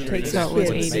decided to take so it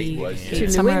was 80,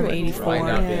 summer of 84,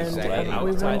 and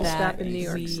we wanted to stop in New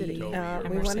York City.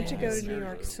 We wanted to go to New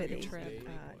York City.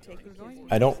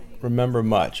 I don't remember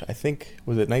much. I think,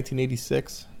 was it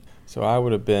 1986? So I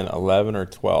would have been 11 or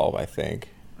 12, I think.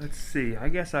 Let's see. I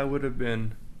guess I would have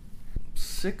been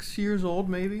 6 years old,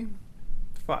 maybe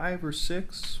 5 or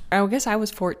 6. I guess I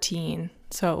was 14,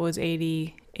 so it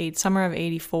was summer of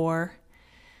 84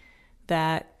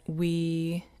 that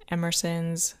we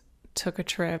Emersons took a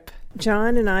trip.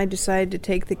 John and I decided to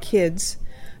take the kids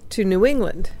to New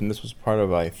England. And this was part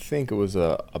of, I think it was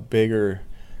a bigger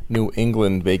New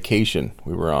England vacation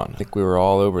we were on. I think we were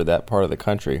all over that part of the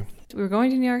country. We were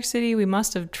going to New York City. We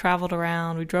must have traveled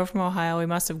around. We drove from Ohio. We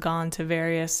must have gone to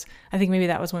various, I think maybe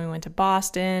that was when we went to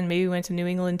Boston. Maybe we went to New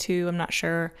England too. I'm not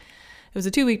sure. It was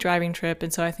a 2-week driving trip,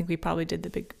 and so I think we probably did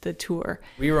the tour.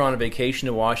 We were on a vacation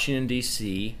to Washington,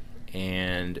 D.C.,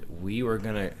 and we were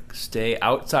going to stay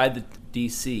outside the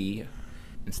D.C.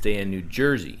 and stay in New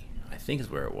Jersey, I think is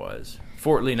where it was.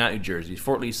 Fort Lee, not New Jersey,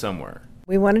 Fort Lee somewhere.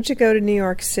 We wanted to go to New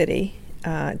York City,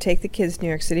 take the kids to New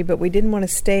York City, but we didn't want to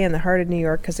stay in the heart of New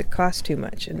York because it cost too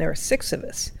much, and there were 6 of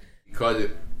us. Because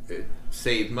it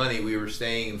saved money, we were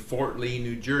staying in Fort Lee,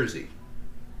 New Jersey,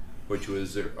 which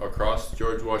was across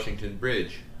George Washington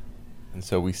Bridge. And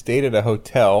so we stayed at a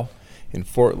hotel in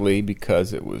Fort Lee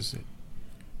because it was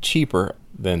cheaper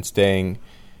than staying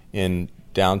in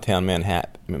downtown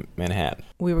Manhattan.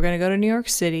 We were going to go to New York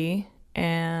City,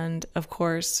 and of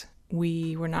course,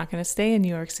 we were not going to stay in New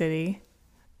York City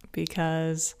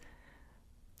because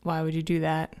why would you do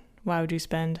that? Why would you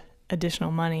spend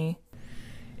additional money?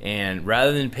 And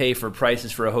rather than pay for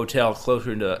prices for a hotel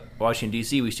closer to Washington,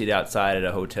 D.C., we stayed outside at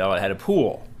a hotel that had a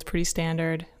pool. It's pretty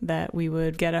standard that we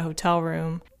would get a hotel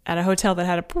room at a hotel that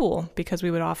had a pool because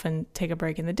we would often take a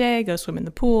break in the day, go swim in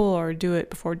the pool, or do it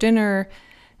before dinner,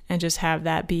 and just have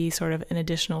that be sort of an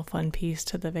additional fun piece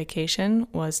to the vacation,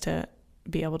 was to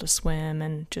be able to swim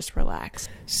and just relax.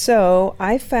 So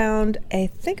I found, I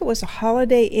think it was a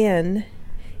Holiday Inn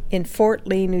in Fort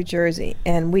Lee, New Jersey,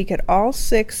 and we could all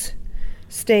 6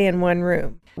 stay in one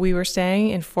room. We were staying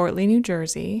in Fort Lee, New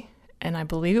Jersey, and I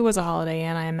believe it was a Holiday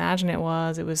Inn. I imagine it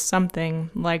was. It was something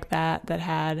like that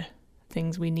had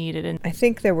things we needed. And I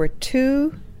think there were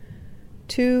two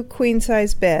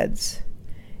queen-size beds,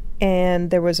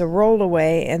 and there was a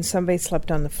rollaway, and somebody slept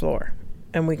on the floor.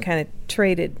 And we kind of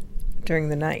traded during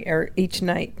the night, or each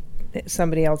night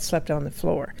somebody else slept on the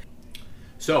floor.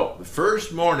 So the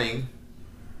first morning,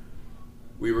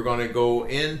 we were going to go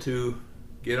in to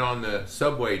get on the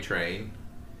subway train.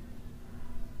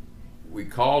 We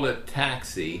called a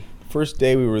taxi. First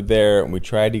day we were there and we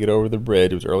tried to get over the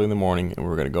bridge. It was early in the morning and we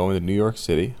were going to go into New York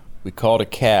City. We called a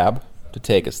cab to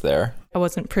take us there. I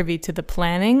wasn't privy to the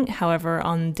planning. However,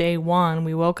 on day 1,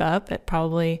 we woke up at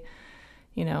probably,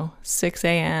 6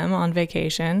 a.m. on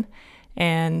vacation,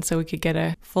 and so we could get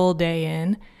a full day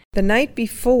in. The night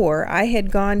before, I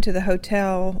had gone to the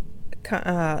hotel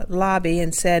lobby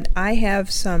and said, I have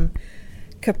some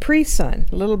Capri Sun,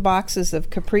 little boxes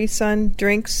of Capri Sun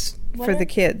drinks for the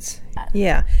kids.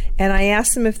 Yeah. And I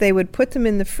asked them if they would put them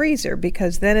in the freezer,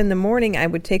 because then in the morning I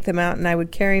would take them out and I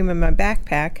would carry them in my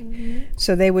backpack. Mm-hmm.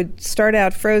 So they would start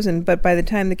out frozen, but by the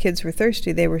time the kids were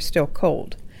thirsty, they were still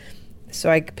cold. So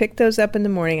I picked those up in the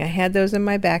morning. I had those in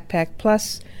my backpack,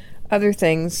 plus other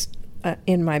things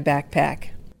in my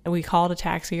backpack. We called a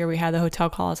taxi, or we had the hotel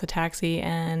call us a taxi,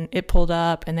 and it pulled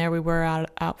up, and there we were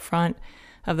out front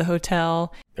of the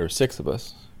hotel. There were 6 of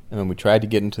us, and when we tried to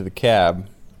get into the cab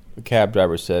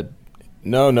driver said,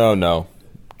 no,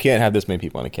 can't have this many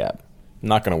people in a cab.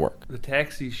 Not going to work. The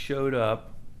taxi showed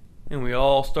up, and we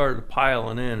all started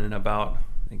piling in, and about,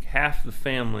 I think, half the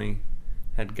family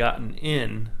had gotten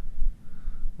in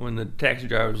when the taxi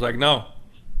driver was like, no,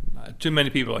 too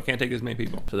many people, I can't take as many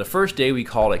people. So the first day we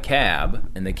called a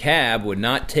cab, and the cab would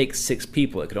not take 6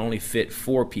 people. It could only fit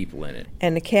 4 people in it.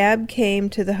 And the cab came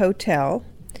to the hotel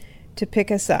to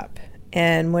pick us up.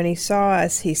 And when he saw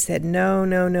us, he said,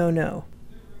 no.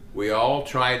 We all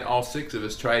 6 of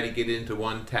us tried to get into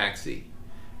one taxi,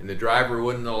 and the driver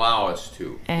wouldn't allow us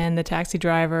to. And the taxi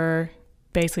driver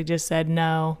basically just said,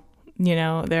 no,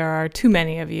 there are too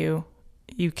many of you.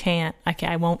 You can't,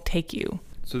 I won't take you.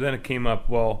 So then it came up,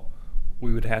 well,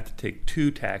 we would have to take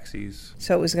 2 taxis.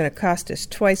 So it was going to cost us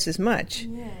twice as much.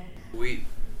 Yeah. We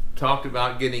talked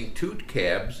about getting 2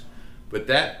 cabs, but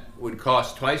that would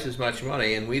cost twice as much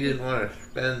money, and we didn't want to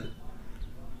spend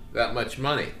that much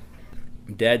money.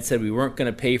 Dad said we weren't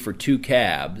going to pay for 2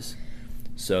 cabs,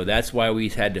 so that's why we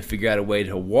had to figure out a way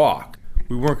to walk.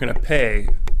 We weren't going to pay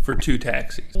for 2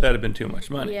 taxis. That'd have been too much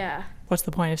money. Yeah. What's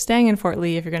the point of staying in Fort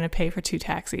Lee if you're going to pay for 2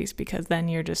 taxis? Because then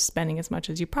you're just spending as much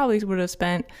as you probably would have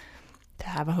spent to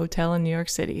have a hotel in New York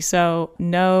City. So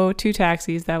no 2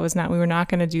 taxis. We were not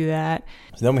going to do that.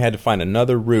 So then we had to find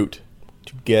another route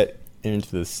to get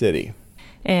into the city.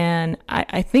 And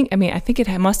I think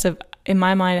it must have, in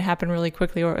my mind, it happened really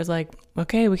quickly, where it was like,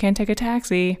 okay, we can't take a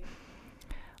taxi.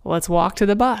 Let's walk to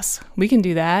the bus. We can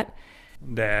do that.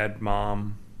 Dad,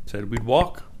 Mom said we'd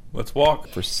walk. Let's walk.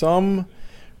 For some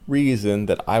reason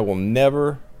that I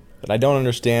don't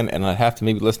understand, and I have to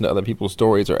maybe listen to other people's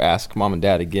stories or ask Mom and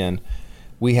Dad again,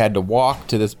 we had to walk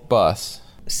to this bus.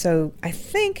 So I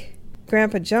think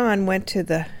Grandpa John went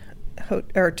to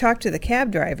talked to the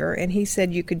cab driver, and he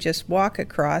said you could just walk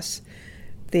across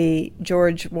the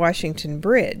George Washington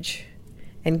Bridge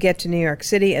and get to New York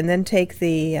City, and then take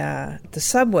the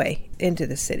subway into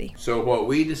the city. So what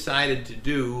we decided to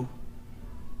do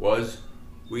was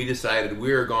we decided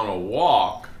we were going to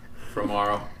walk from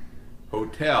our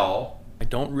hotel. I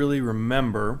don't really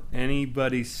remember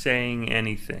anybody saying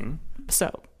anything.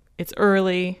 So it's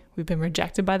early. We've been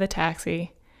rejected by the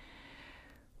taxi.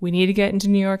 We need to get into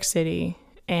New York City.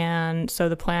 And so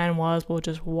the plan was we'll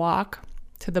just walk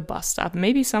to the bus stop.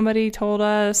 Maybe somebody told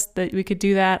us that we could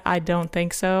do that. I don't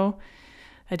think so.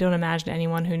 I don't imagine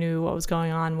anyone who knew what was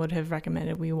going on would have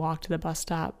recommended we walk to the bus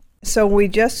stop. So we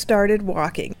just started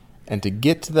walking. And to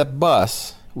get to the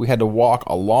bus, we had to walk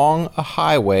along a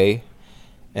highway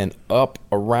and up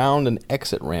around an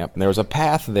exit ramp. And there was a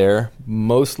path there.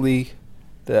 Mostly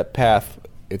that path,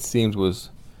 it seems, was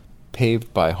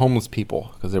paved by homeless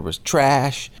people because there was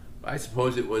trash. I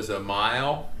suppose it was a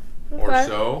mile or Okay.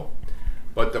 so.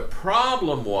 But the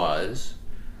problem was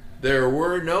there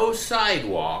were no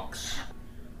sidewalks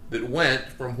that went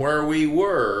from where we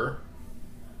were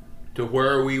to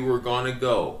where we were going to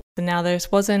go. So now there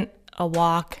wasn't a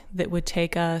walk that would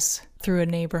take us through a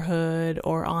neighborhood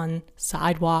or on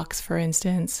sidewalks, for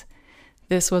instance.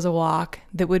 This was a walk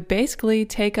that would basically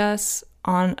take us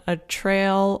on a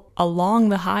trail along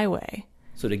the highway.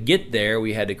 So to get there,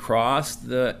 we had to cross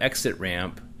the exit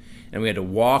ramp, and we had to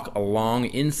walk along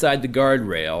inside the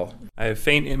guardrail. I have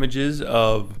faint images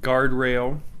of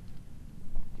guardrail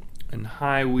and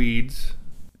high weeds.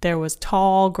 There was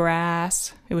tall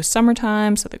grass. It was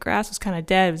summertime, so the grass was kind of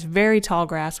dead. It was very tall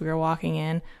grass we were walking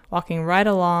in, walking right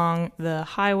along the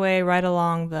highway, right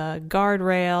along the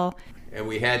guardrail. And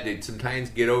we had to sometimes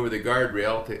get over the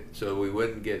guardrail so we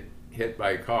wouldn't get hit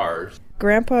by cars.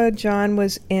 Grandpa John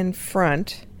was in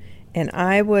front, and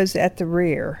I was at the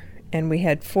rear, and we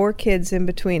had 4 kids in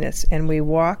between us, and we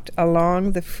walked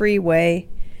along the freeway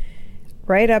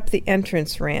right up the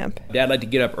entrance ramp. Dad liked to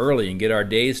get up early and get our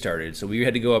day started, so we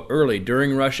had to go up early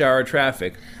during rush hour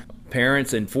traffic.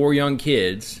 Parents and 4 young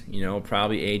kids,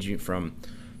 probably aging from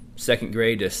 2nd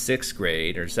grade to 6th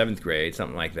grade or 7th grade,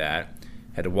 something like that,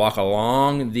 had to walk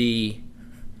along the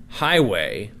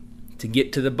highway to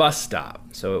get to the bus stop.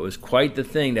 So it was quite the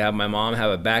thing to have my mom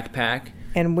have a backpack.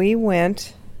 And we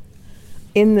went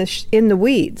in the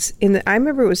weeds. I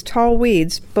remember it was tall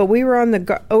weeds, but we were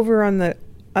over on the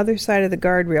other side of the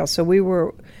guardrail, so we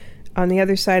were on the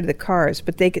other side of the cars,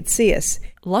 but they could see us.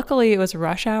 Luckily, it was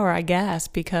rush hour, I guess,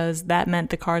 because that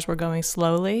meant the cars were going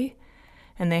slowly,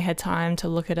 and they had time to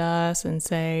look at us and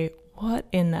say, what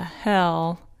in the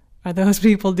hell are those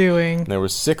people doing? There were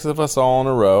 6 of us all in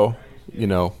a row,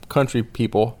 country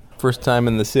people, first time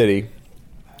in the city,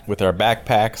 with our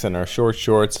backpacks and our short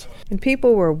shorts. And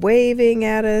people were waving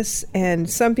at us, and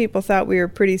some people thought we were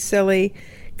pretty silly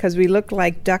because we looked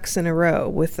like ducks in a row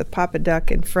with the papa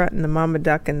duck in front and the mama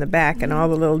duck in the back and all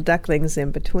the little ducklings in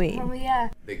between. Oh, yeah.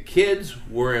 The kids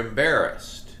were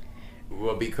embarrassed.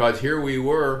 Well, because here we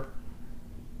were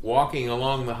walking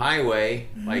along the highway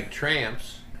like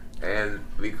tramps, and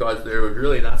because there was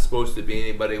really not supposed to be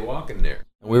anybody walking there.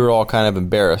 We were all kind of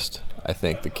embarrassed, I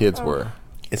think, the kids were.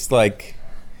 It's like,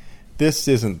 this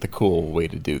isn't the cool way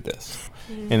to do this.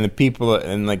 And the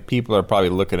people are probably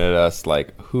looking at us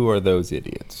like, who are those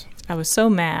idiots? I was so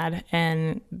mad,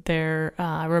 and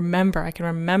I can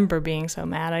remember being so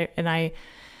mad. I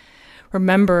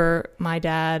remember my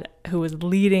dad, who was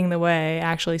leading the way,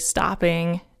 actually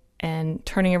stopping and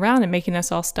turning around and making us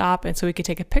all stop, and so he could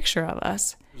take a picture of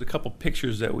us. There's a couple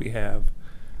pictures that we have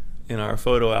in our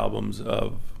photo albums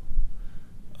of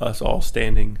us all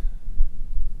standing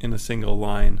in a single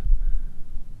line.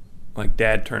 Like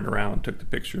Dad turned around and took the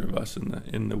picture of us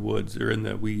in the woods or in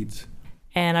the weeds.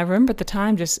 And I remember at the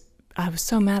time, I was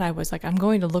so mad. I was like, I'm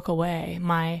going to look away.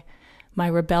 My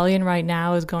rebellion right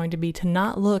now is going to be to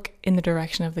not look in the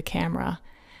direction of the camera.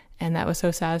 And that was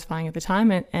so satisfying at the time.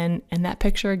 And that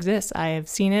picture exists. I have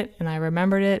seen it and I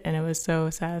remembered it. And it was so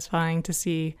satisfying to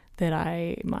see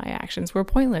that my actions were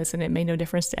pointless and it made no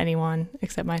difference to anyone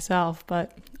except myself.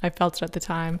 But I felt it at the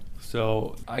time.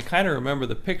 So I kind of remember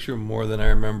the picture more than I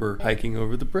remember hiking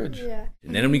over the bridge. Yeah.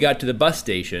 And then we got to the bus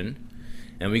station,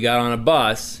 and we got on a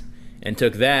bus and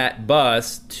took that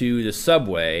bus to the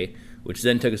subway, which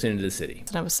then took us into the city.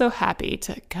 And I was so happy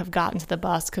to have gotten to the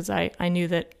bus because I knew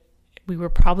that we were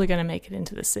probably going to make it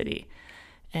into the city,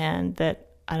 and that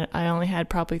I only had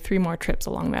probably 3 more trips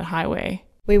along that highway.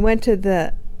 We went to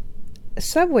the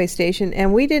subway station,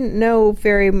 and we didn't know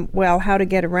very well how to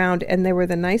get around, and they were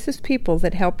the nicest people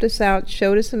that helped us out,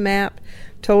 showed us a map,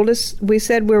 we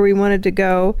said where we wanted to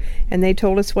go, and they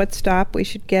told us what stop we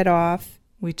should get off.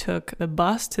 We took the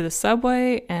bus to the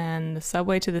subway and the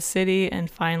subway to the city, and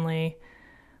finally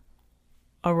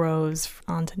arose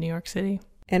onto New York City.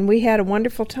 And we had a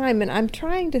wonderful time, and I'm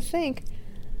trying to think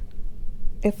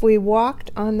if we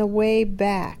walked on the way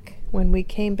back. When we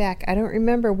came back, I don't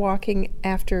remember walking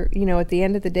after, at the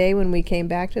end of the day when we came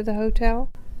back to the hotel.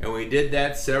 And we did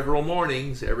that several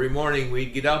mornings. Every morning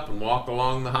we'd get up and walk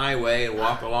along the highway and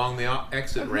walk along the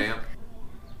exit ramp.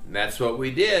 And that's what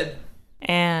we did.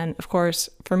 And of course,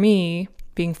 for me,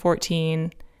 being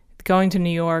 14, going to New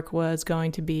York was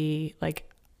going to be like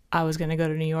I was going to go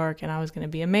to New York and I was going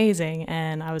to be amazing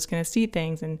and I was going to see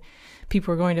things and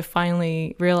people were going to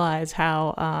finally realize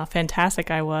how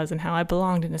fantastic I was and how I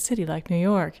belonged in a city like New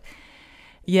York.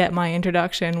 Yet my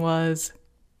introduction was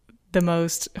the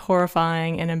most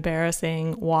horrifying and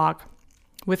embarrassing walk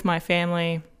with my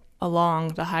family along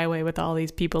the highway with all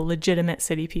these people, legitimate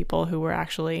city people who were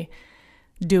actually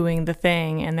doing the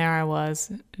thing. And there I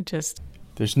was, just...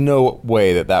 There's no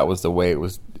way that was the way it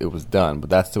was done, but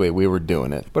that's the way we were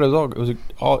doing it. But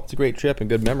it's a great trip and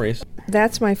good memories.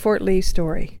 That's my Fort Lee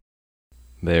story.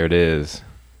 There it is.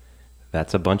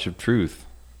 That's a bunch of truth.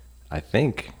 I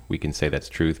think we can say that's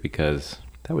truth because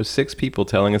that was 6 people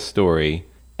telling a story,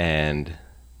 and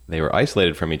they were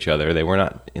isolated from each other. They were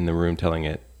not in the room telling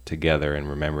it together and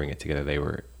remembering it together. They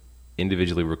were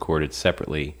individually recorded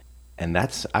separately, and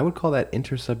I would call that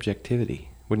intersubjectivity,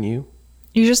 wouldn't you?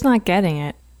 You're just not getting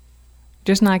it.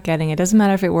 Just not getting it. It doesn't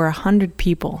matter if it were 100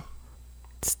 people.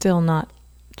 It's still not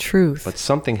truth. But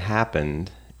something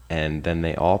happened, and then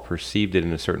they all perceived it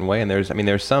in a certain way. And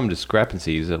there's some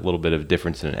discrepancies, a little bit of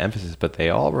difference in an emphasis, but they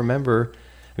all remember.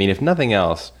 I mean, if nothing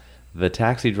else, the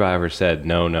taxi driver said,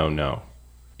 no,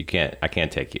 I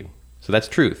can't take you. So that's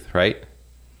truth, right?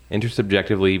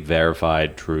 Intersubjectively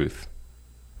verified truth.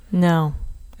 No,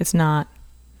 it's not.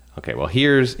 Okay, well,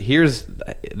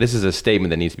 this is a statement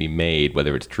that needs to be made,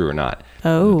 whether it's true or not.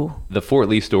 Oh. The Fort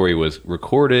Lee story was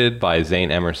recorded by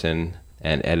Zane Emerson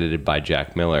and edited by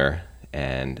Jack Miller.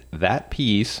 And that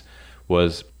piece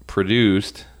was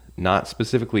produced not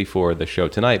specifically for the show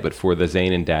tonight, but for the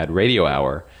Zane and Dad Radio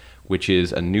Hour, which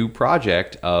is a new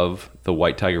project of the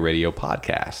White Tiger Radio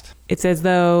podcast. It's as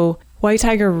though White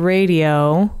Tiger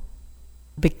Radio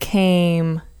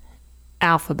became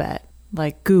Alphabet.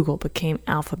 Like Google became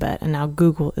Alphabet, and now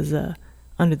Google is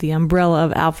under the umbrella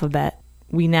of Alphabet.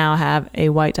 We now have a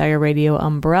White Tiger Radio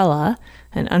umbrella,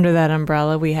 and under that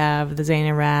umbrella we have the Zane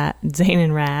and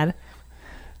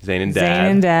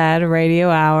Dad Radio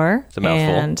Hour, It's a mouthful.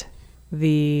 and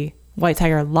the White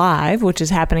Tiger Live, which is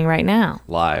happening right now.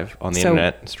 Live on the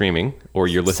internet, streaming, or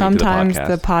you're listening to the podcast.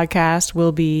 Sometimes the podcast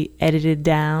will be edited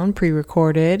down,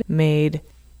 pre-recorded, made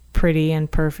pretty and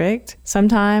perfect.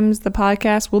 Sometimes the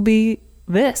podcast will be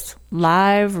this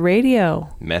live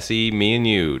radio. Messy, me and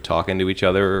you talking to each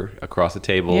other across the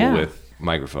table with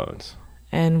microphones.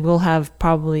 And we'll have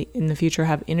probably in the future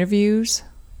have interviews.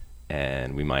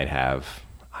 And we might have,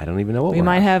 I don't even know what we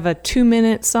might have a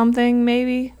 2-minute something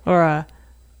maybe, or a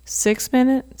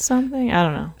 6-minute something. I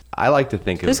don't know. I like to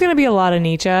think There's going to be a lot of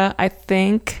Nietzsche, I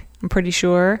think. I'm pretty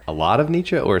sure. A lot of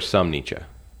Nietzsche or some Nietzsche?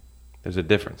 There's a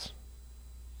difference.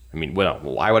 I mean, well,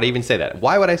 why would I even say that?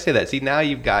 Why would I say that? See, now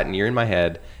you're in my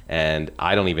head, and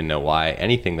I don't even know why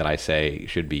anything that I say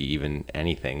should be even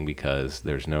anything, because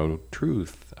there's no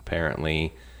truth,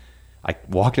 apparently. I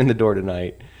walked in the door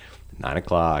tonight, 9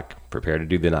 o'clock, prepared to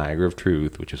do the Niagara of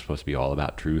Truth, which is supposed to be all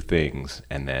about true things,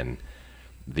 and then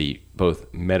the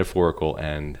both metaphorical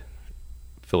and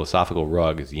philosophical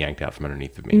rug is yanked out from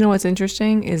underneath of me. You know what's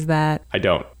interesting is that I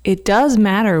don't. It does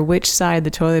matter which side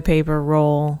the toilet paper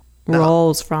rolls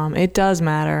from. It does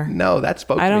matter. No, that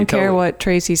spoke to me. I don't care totally. what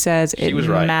Tracy says. She was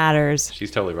right. Matters.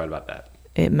 She's totally right about that.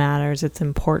 It matters. It's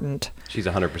important. She's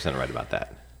 100% right about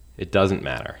that. It doesn't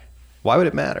matter. Why would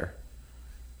it matter?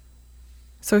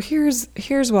 So here's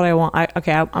what I want.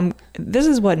 This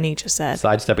is what Nietzsche said.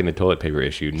 Sidestepping the toilet paper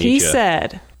issue, Nietzsche. He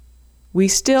said, "We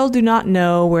still do not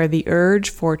know where the urge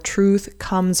for truth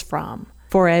comes from.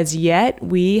 For as yet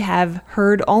we have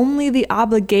heard only the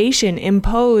obligation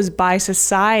imposed by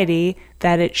society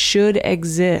that it should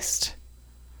exist."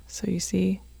 So you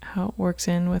see how it works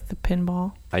in with the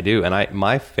pinball? I do. And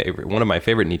one of my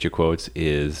favorite Nietzsche quotes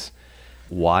is,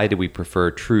 "Why do we prefer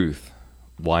truth?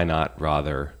 Why not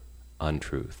rather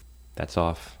untruth?" That's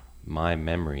off my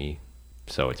memory,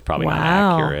 so it's probably not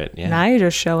accurate. Yeah. Now you're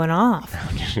just showing off.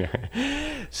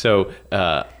 So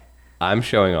I'm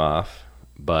showing off,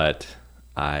 but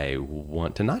I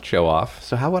want to not show off.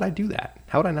 So how would I do that?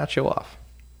 How would I not show off?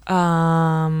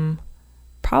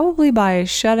 Probably by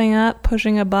shutting up,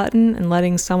 pushing a button, and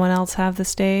letting someone else have the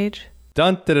stage.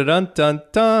 Dun dun dun dun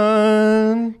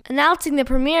dun. Announcing the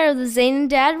premiere of the Zane and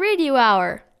Dad Radio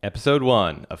Hour. Episode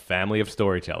 1, A Family of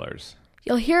Storytellers.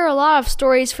 You'll hear a lot of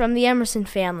stories from the Emerson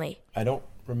family. I don't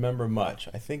remember much.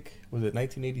 I think, was it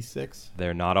 1986?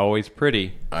 They're not always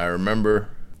pretty. I remember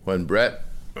when Brett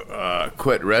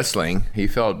quit wrestling, he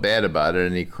felt bad about it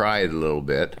and he cried a little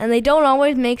bit. And they don't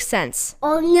always make sense.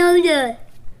 Oh no,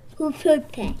 who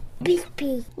put that?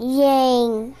 Beep,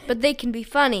 yang. But they can be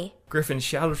funny. Griffin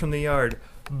shouted from the yard,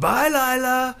 "Bye,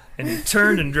 Lila!" and he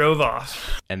turned and drove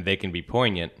off. And they can be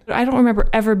poignant. I don't remember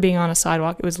ever being on a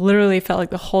sidewalk. It was literally felt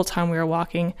like the whole time we were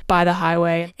walking by the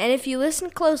highway. And if you listen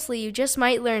closely, you just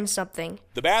might learn something.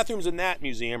 The bathrooms in that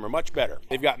museum are much better.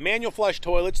 They've got manual flush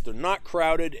toilets, they're not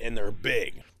crowded, and they're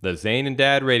big. The Zane and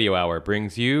Dad Radio Hour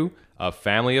brings you a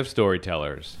family of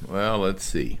storytellers. Well, let's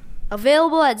see.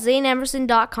 Available at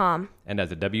zaneemerson.com. And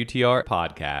as a WTR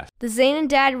podcast. The Zane and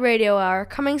Dad Radio Hour,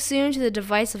 coming soon to the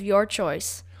device of your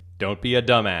choice. Don't be a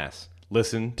dumbass.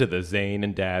 Listen to the Zane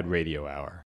and Dad Radio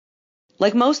Hour.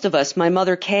 Like most of us, my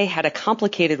mother, Kay, had a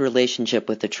complicated relationship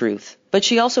with the truth. But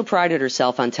she also prided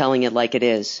herself on telling it like it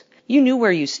is. You knew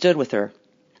where you stood with her.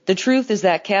 The truth is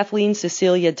that Kathleen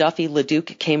Cecilia Duffy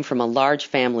LeDuc came from a large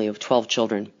family of 12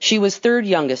 children. She was third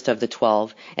youngest of the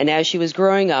 12, and as she was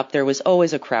growing up, there was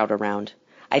always a crowd around.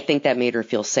 I think that made her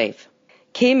feel safe.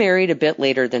 Kay married a bit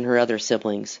later than her other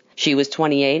siblings. She was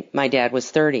 28, my dad was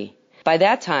 30. By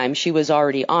that time, she was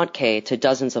already Aunt Kay to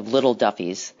dozens of little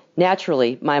Duffys.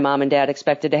 Naturally, my mom and dad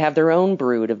expected to have their own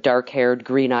brood of dark-haired,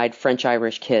 green-eyed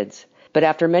French-Irish kids. But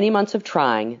after many months of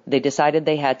trying, they decided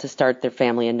they had to start their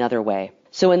family another way.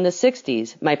 So in the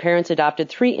 60s, my parents adopted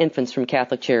 3 infants from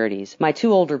Catholic Charities, my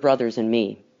 2 older brothers and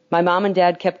me. My mom and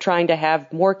dad kept trying to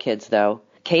have more kids, though.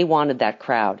 Kay wanted that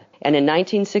crowd. And in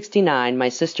 1969, my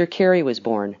sister Carrie was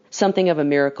born, something of a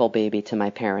miracle baby to my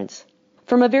parents.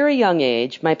 From a very young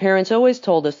age, my parents always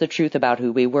told us the truth about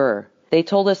who we were. They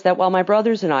told us that while my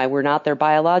brothers and I were not their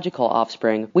biological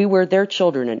offspring, we were their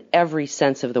children in every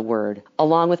sense of the word.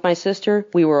 Along with my sister,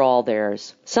 we were all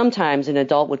theirs. Sometimes an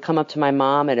adult would come up to my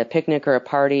mom at a picnic or a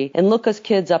party and look us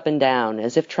kids up and down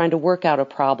as if trying to work out a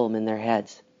problem in their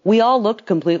heads. We all looked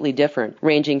completely different,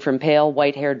 ranging from pale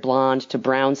white-haired blonde to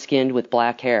brown-skinned with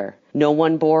black hair. No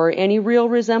one bore any real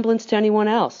resemblance to anyone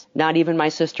else. Not even my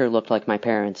sister looked like my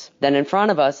parents. Then in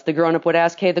front of us, the grown-up would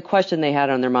ask Kay the question they had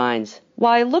on their minds.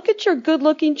 Why, look at your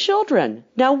good-looking children.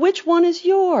 Now which one is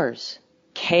yours?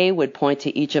 Kay would point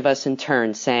to each of us in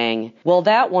turn, saying, well,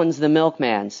 that one's the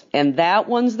milkman's, and that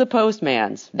one's the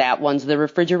postman's, that one's the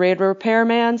refrigerator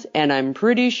repairman's, and I'm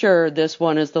pretty sure this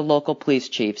one is the local police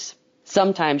chief's.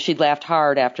 Sometimes she'd laughed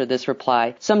hard after this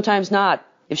reply, sometimes not.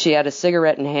 If she had a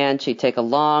cigarette in hand, she'd take a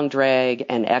long drag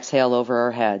and exhale over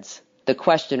our heads. The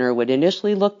questioner would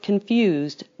initially look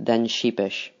confused, then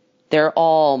sheepish. They're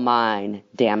all mine,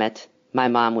 damn it, my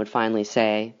mom would finally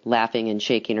say, laughing and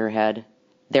shaking her head.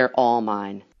 They're all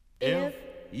mine. If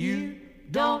you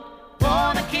don't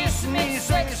wanna kiss me,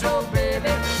 say so, baby.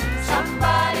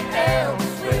 Somebody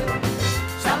else will.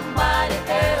 Somebody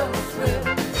else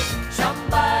will.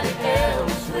 Somebody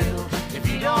else will. If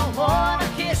you don't wanna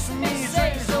kiss me,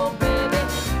 say so, baby.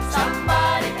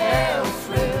 Somebody else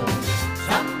will.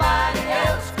 Somebody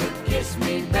else could kiss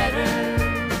me better.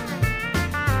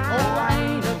 Oh, I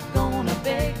ain't gonna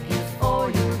beg you for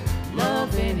your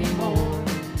love anymore.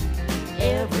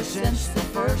 Ever since the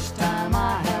first time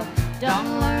I have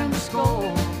done learned the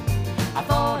score, I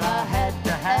thought I had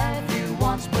to have you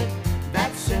once, but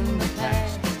that's in the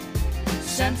past.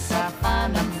 Since I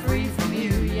find I'm free from you,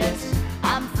 yes,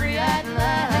 I'm free at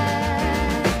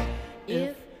last.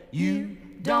 If you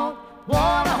don't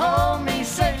wanna hold me,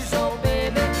 say so,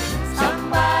 baby.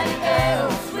 Somebody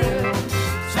else will.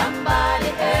 Somebody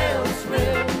else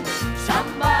will.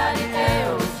 Somebody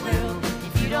else will.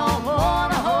 If you don't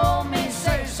wanna hold me,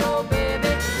 say so, baby.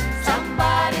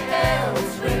 Somebody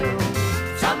else will.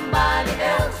 Somebody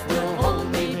else will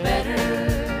hold me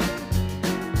better.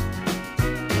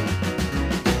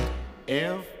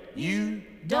 If you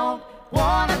don't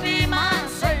wanna be mine,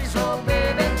 say so,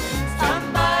 baby.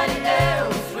 Somebody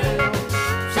else will.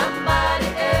 Somebody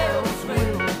else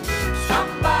will.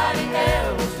 Somebody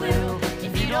else will.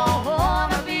 If you don't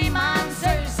wanna be mine,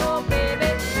 say so,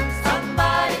 baby.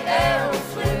 Somebody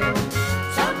else will.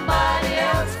 Somebody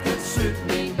else could suit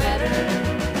me better.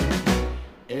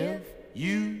 If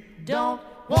you don't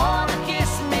wanna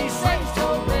kiss me, say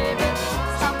so, baby.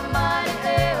 Somebody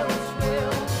else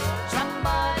will.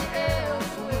 Somebody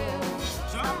else will.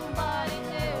 Somebody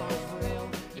else will.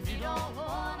 If you don't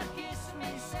wanna kiss me,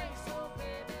 say so,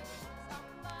 baby.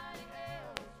 Somebody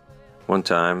else. One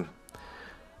time,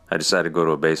 I decided to go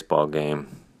to a baseball game.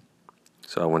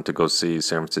 So I went to go see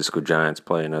San Francisco Giants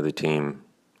play another team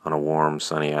on a warm,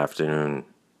 sunny afternoon.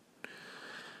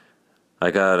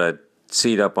 I got a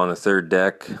seat up on the third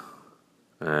deck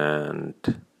and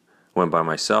went by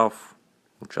myself,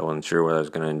 which I wasn't sure whether I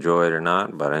was going to enjoy it or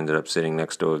not, but I ended up sitting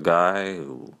next to a guy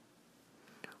who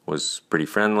was pretty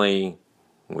friendly.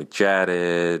 We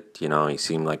chatted, he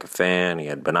seemed like a fan. He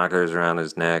had binoculars around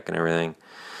his neck and everything.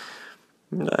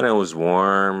 And it was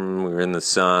warm. We were in the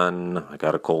sun. I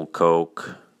got a cold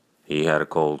Coke. He had a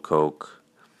cold Coke.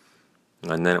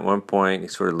 And then at one point, he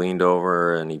sort of leaned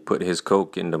over and he put his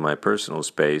Coke into my personal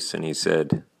space and he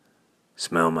said,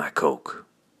 "Smell my Coke."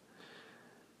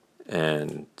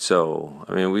 And so,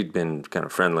 I mean, we'd been kind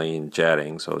of friendly and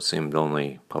chatting, so it seemed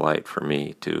only polite for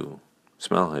me to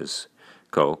smell his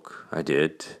Coke. I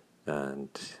did, and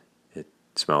it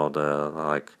smelled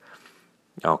like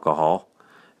alcohol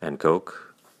and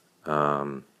Coke.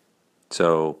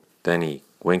 So then he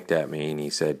winked at me and he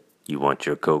said, "You want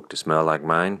your Coke to smell like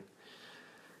mine?"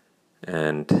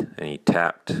 And he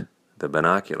tapped the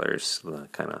binoculars,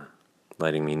 kind of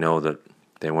letting me know that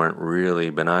they weren't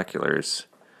really binoculars.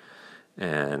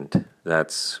 And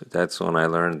that's when I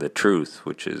learned the truth,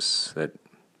 which is that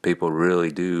people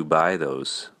really do buy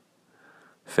those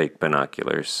fake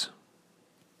binoculars.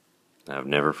 I've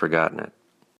never forgotten it.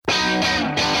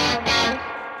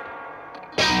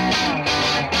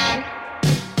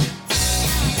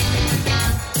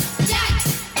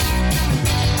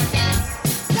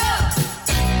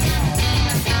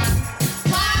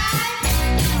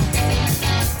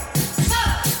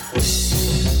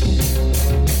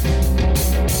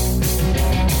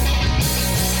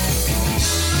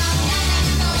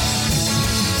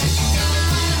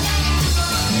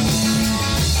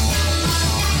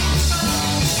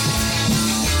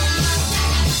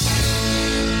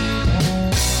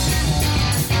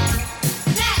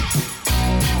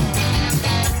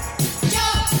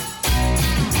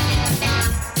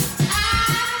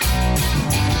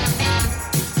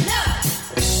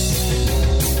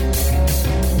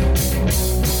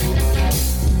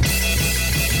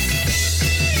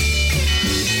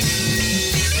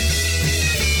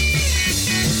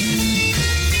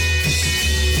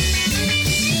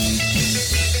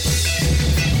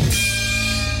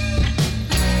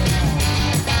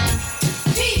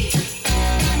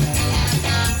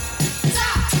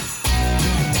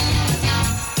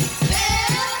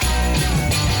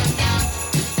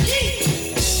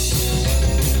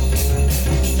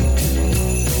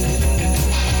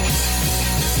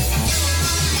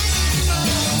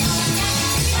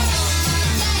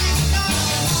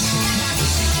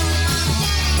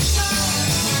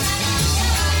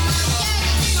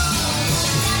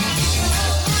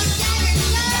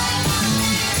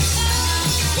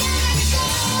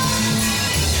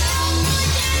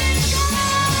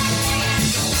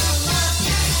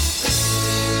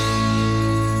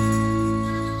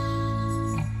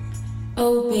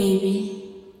 Oh,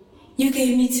 baby, you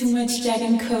gave me too much Jack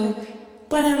and Coke,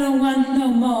 but I don't want no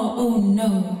more, oh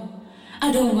no.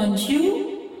 I don't want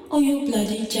you or your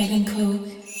bloody Jack and Coke.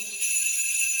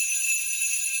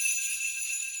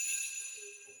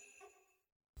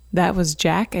 That was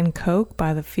Jack and Coke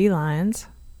by the Felines.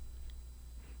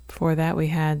 Before that, we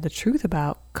had The Truth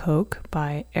About Coke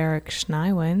by Eric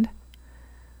Schneiwind.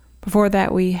 Before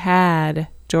that, we had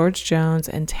George Jones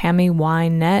and Tammy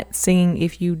Wynette singing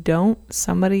If You Don't,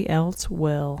 Somebody Else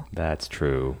Will. That's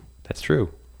true. That's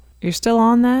true. You're still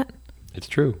on that? It's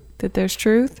true. That there's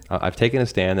truth? I've taken a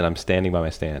stand and I'm standing by my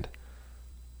stand.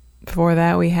 Before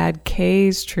that, we had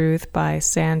Kay's Truth by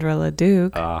Sandra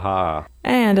LeDuc. Aha.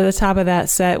 And at the top of that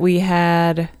set, we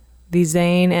had the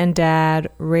Zane and Dad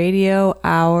Radio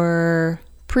Hour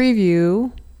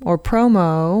preview or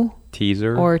promo.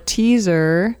 Teaser. Or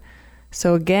teaser.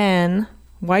 So again,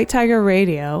 White Tiger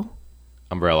Radio.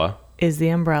 Umbrella. Is the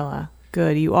umbrella.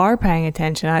 Good. You are paying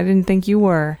attention. I didn't think you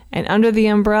were. And under the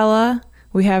umbrella,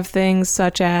 we have things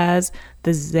such as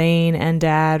the Zane and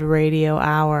Dad Radio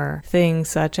Hour. Things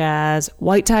such as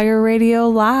White Tiger Radio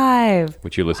Live.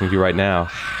 Which you're listening to right now.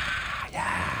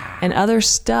 And other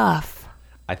stuff.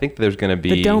 I think there's going to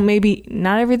be...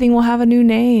 not everything will have a new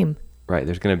name. Right.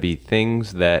 There's going to be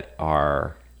things that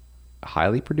are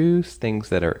highly produced, things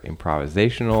that are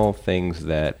improvisational, things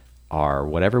that are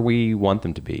whatever we want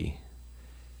them to be.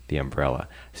 The umbrella.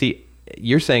 See,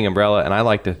 you're saying umbrella, and I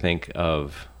like to think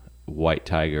of White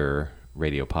Tiger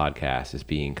Radio Podcast as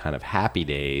being kind of happy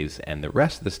days, and the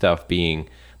rest of the stuff being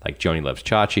like Joni Loves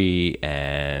Chachi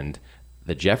and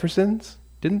the Jeffersons.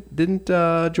 Didn't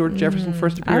George Jefferson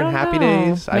first appear in Happy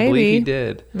Days? Maybe. I believe he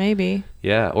did. Maybe.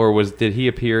 Yeah, or did he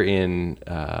appear in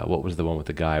what was the one with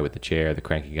the guy with the chair, the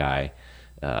cranky guy?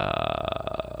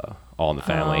 All in the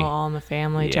Family. Oh, All in the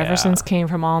Family. Yeah. Jeffersons came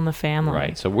from All in the Family.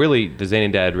 Right. So really, the Zane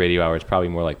and Dad Radio Hour is probably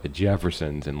more like the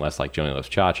Jeffersons and less like Joni Loves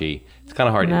Chachi. It's kind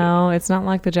of hard to No, it's not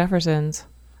like the Jeffersons.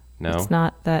 No? It's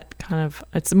not that kind of...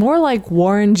 It's more like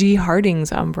Warren G.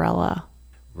 Harding's umbrella.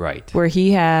 Right. Where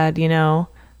he had, the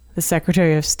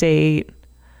Secretary of State,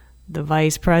 the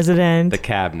Vice President. The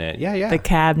Cabinet. Yeah. The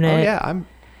Cabinet. Oh, yeah.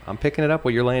 I'm picking it up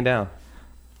what you're laying down.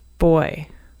 Boy.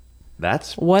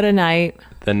 That's... What a night.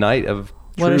 The night of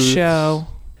What truths. a show.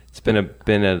 It's been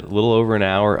a little over an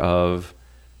hour of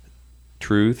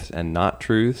truths and not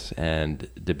truths and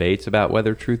debates about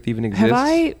whether truth even exists. Have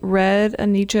I read a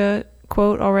Nietzsche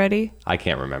quote already? I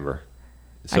can't remember.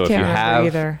 I can't remember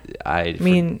either. I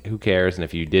mean, who cares? And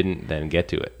if you didn't, then get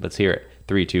to it. Let's hear it.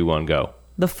 3, 2, 1, go.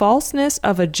 The falseness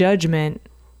of a judgment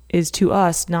is to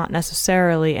us not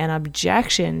necessarily an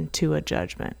objection to a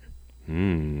judgment.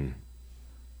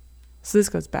 So this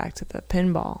goes back to the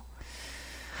pinball.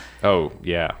 Oh,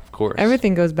 yeah, of course.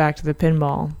 Everything goes back to the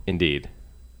pinball. Indeed.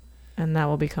 And that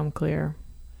will become clear.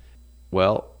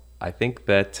 Well, I think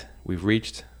that we've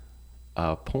reached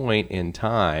a point in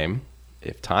time,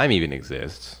 if time even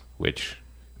exists, which,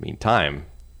 I mean, time,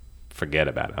 forget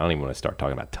about it. I don't even want to start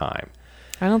talking about time.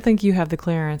 I don't think you have the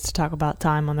clearance to talk about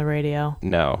time on the radio.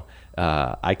 No.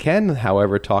 I can,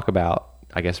 however, talk about,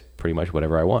 I guess, pretty much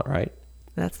whatever I want, right?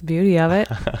 That's the beauty of it.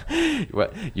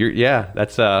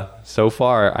 That's so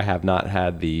far I have not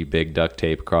had the big duct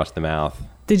tape across the mouth.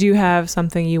 Did you have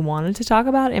something you wanted to talk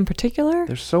about in particular?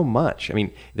 There's so much. I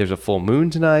mean, there's a full moon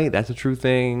tonight. That's a true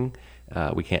thing.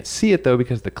 We can't see it, though,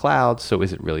 because of the clouds. So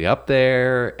is it really up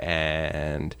there?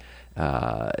 And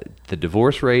the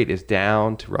divorce rate is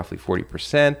down to roughly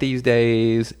 40% these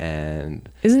days. And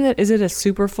is it a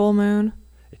super full moon?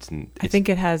 I think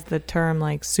it has the term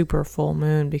like super full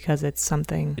moon because it's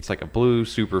something. It's like a blue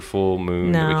super full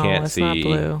moon no, that we can't it's see. Not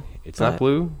blue. It's not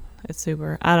blue? It's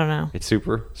super. I don't know. It's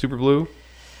super blue?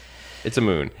 It's a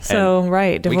moon. So,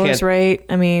 right. Divorce rate.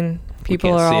 I mean,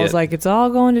 people are always like, it's all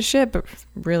going to shit, but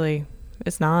really,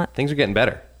 it's not. Things are getting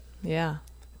better. Yeah.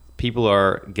 People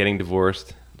are getting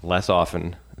divorced less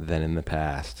often than in the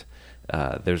past.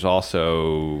 There's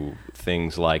also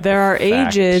things like there are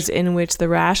ages in which the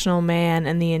rational man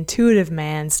and the intuitive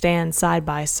man stand side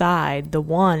by side, the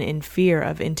one in fear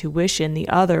of intuition, the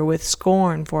other with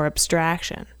scorn for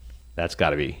abstraction. That's got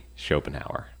to be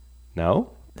Schopenhauer.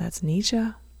 No? That's Nietzsche.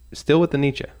 Still with the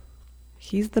Nietzsche.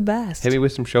 He's the best. Hit me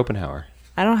with some Schopenhauer.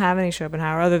 I don't have any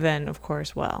Schopenhauer other than, of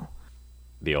course,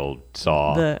 the old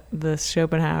saw. The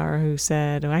Schopenhauer who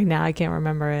said, now I can't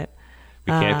remember it.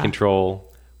 We can't control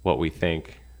what we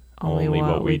think, only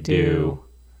what we do.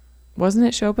 Wasn't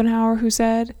it Schopenhauer who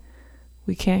said,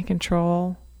 we can't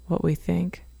control what we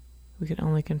think, we can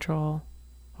only control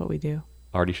what we do?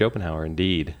 Artie Schopenhauer,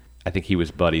 indeed. I think he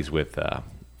was buddies with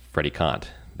Freddie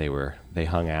Kant. They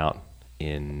hung out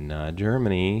in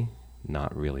Germany,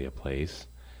 not really a place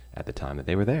at the time that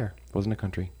they were there. It wasn't a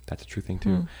country. That's a true thing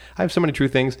too. I have so many true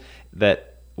things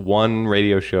that one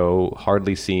radio show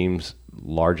hardly seems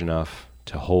large enough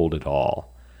to hold it all.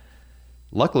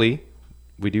 Luckily,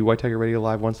 we do White Tiger Radio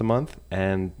Live once a month,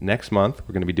 and next month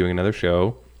we're going to be doing another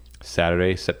show,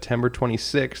 Saturday, September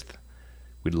 26th.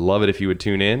 We'd love it if you would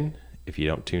tune in. If you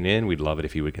don't tune in, we'd love it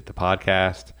if you would get the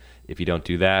podcast. If you don't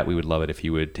do that, we would love it if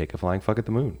you would take a flying fuck at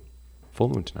the moon. Full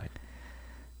moon tonight.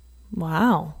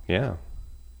 Wow. Yeah.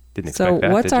 Didn't expect that.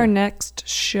 So what's our next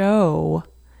show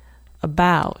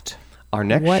about? Our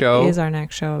next show. What is our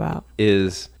next show about?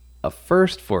 Is a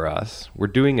first for us. We're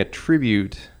doing a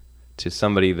tribute to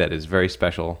somebody that is very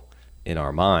special in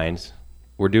our minds.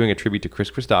 We're doing a tribute to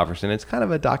Chris Christopherson. It's kind of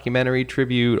a documentary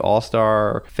tribute,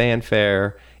 all-star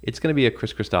fanfare. It's going to be a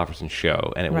Chris Christopherson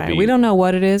show, and it will be. We don't know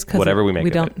what it is because whatever we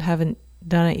make. Haven't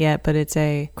done it yet, but it's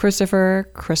a Christopher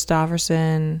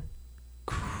Christopherson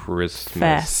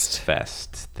Christmas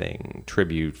fest thing,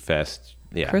 tribute fest.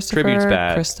 Yeah, Christopher tribute's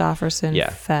bad. Christopherson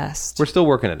fest. We're still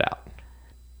working it out.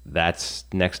 That's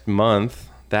next month.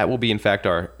 That will be, in fact,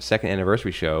 our second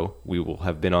anniversary show. We will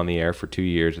have been on the air for 2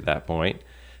 years at that point.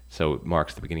 So it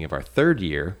marks the beginning of our third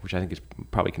year, which I think is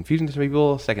probably confusing to some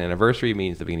people. Second anniversary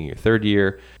means the beginning of your third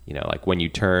year. You know, like when you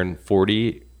turn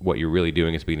 40, what you're really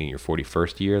doing is beginning your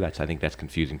 41st year. I think that's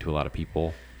confusing to a lot of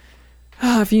people.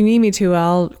 Oh, if you need me to,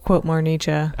 I'll quote more Nietzsche.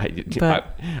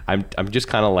 I'm just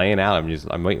kind of laying out.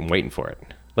 I'm waiting for it.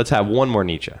 Let's have one more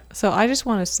Nietzsche. So I just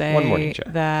want to say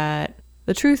that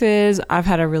the truth is I've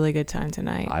had a really good time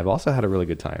tonight. I've also had a really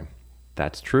good time.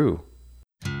 That's true.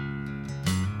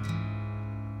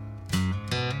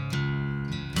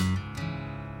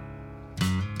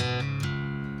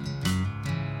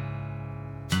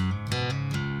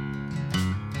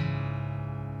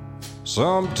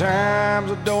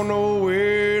 Sometimes I don't know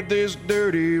where this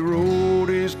dirty road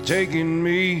is taking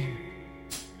me.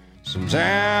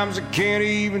 Sometimes I can't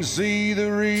even see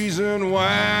the reason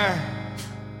why.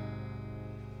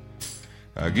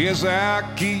 I guess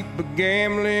I'll keep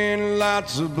gambling,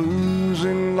 lots of booze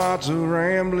and lots of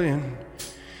rambling.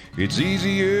 It's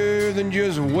easier than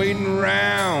just waiting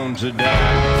around to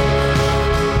die.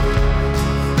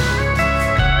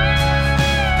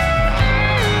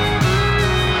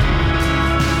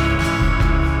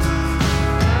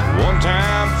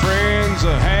 Longtime friends,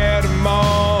 I had them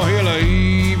all. Hell, I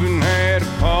even had a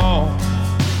paw.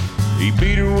 He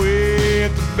beat her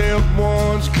with the belt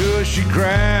once 'cause she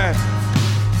cried.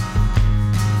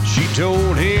 She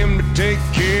told him to take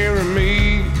care of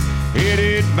me,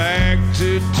 headed back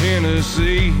to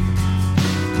Tennessee.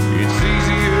 It's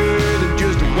easier than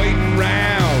just waiting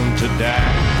around to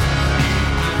die.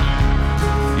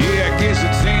 Yeah, I guess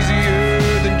it's easier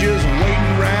than just waiting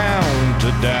around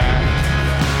to die.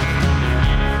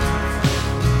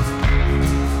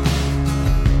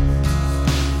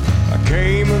 I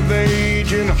came of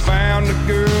age and I found a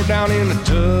girl down in the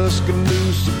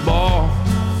Tuscaloosa bar.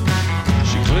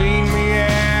 She cleaned me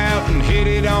out and hit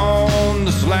it on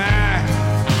the slide.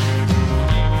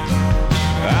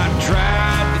 I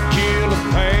tried to kill the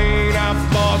pain. I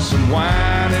bought some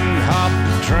wine and hopped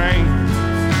the train.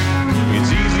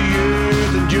 It's easier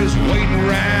than just waiting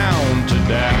around to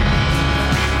die.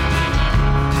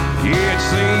 Yeah, it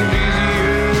seemed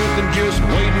easier than just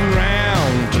waiting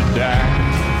around to die.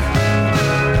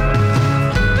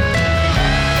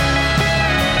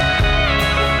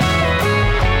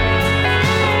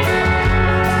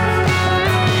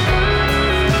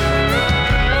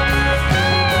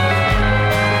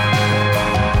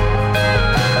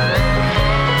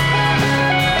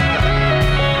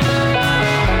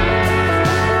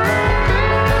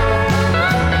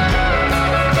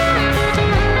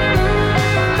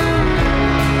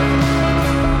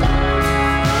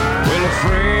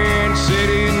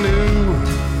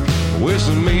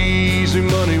 Some easy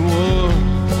money was.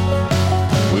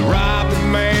 We robbed a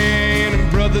man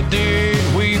and brother did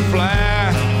we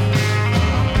fly.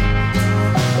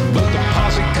 But the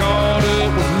posse caught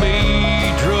up with me,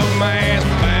 drug my ass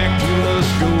back to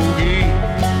Muskogee.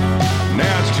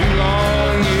 Now it's 2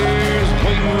 long years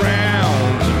waiting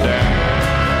around to die.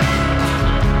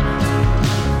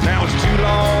 Now it's 2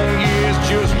 long years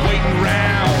just waiting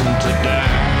around to die.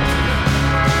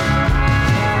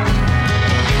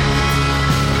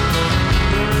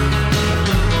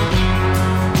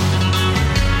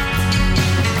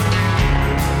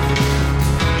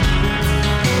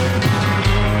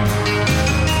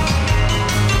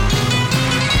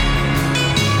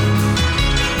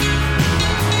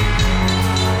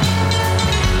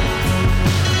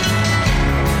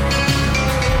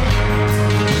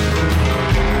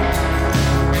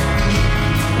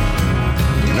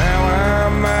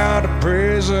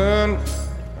 Prison,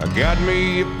 I got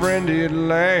me a friend at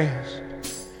last.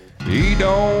 He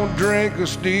don't drink or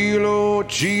steal or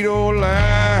cheat or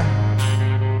lie.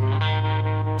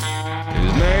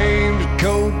 His name's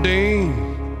Codeine.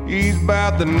 He's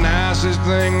about the nicest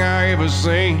thing I ever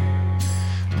seen.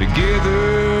 Together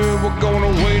we're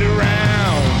gonna wait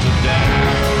around to die.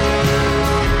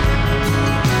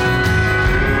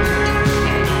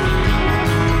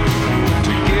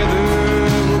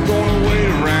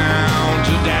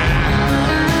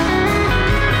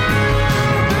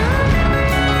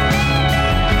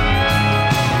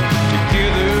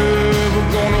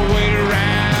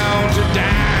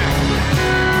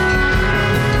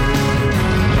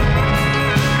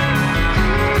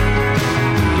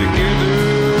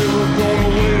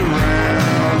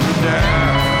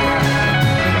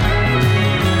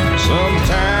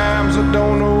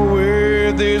 Don't know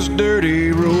where this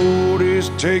dirty road is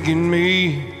taking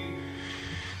me.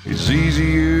 It's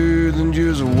easier than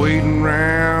just waiting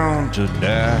around to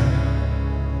die.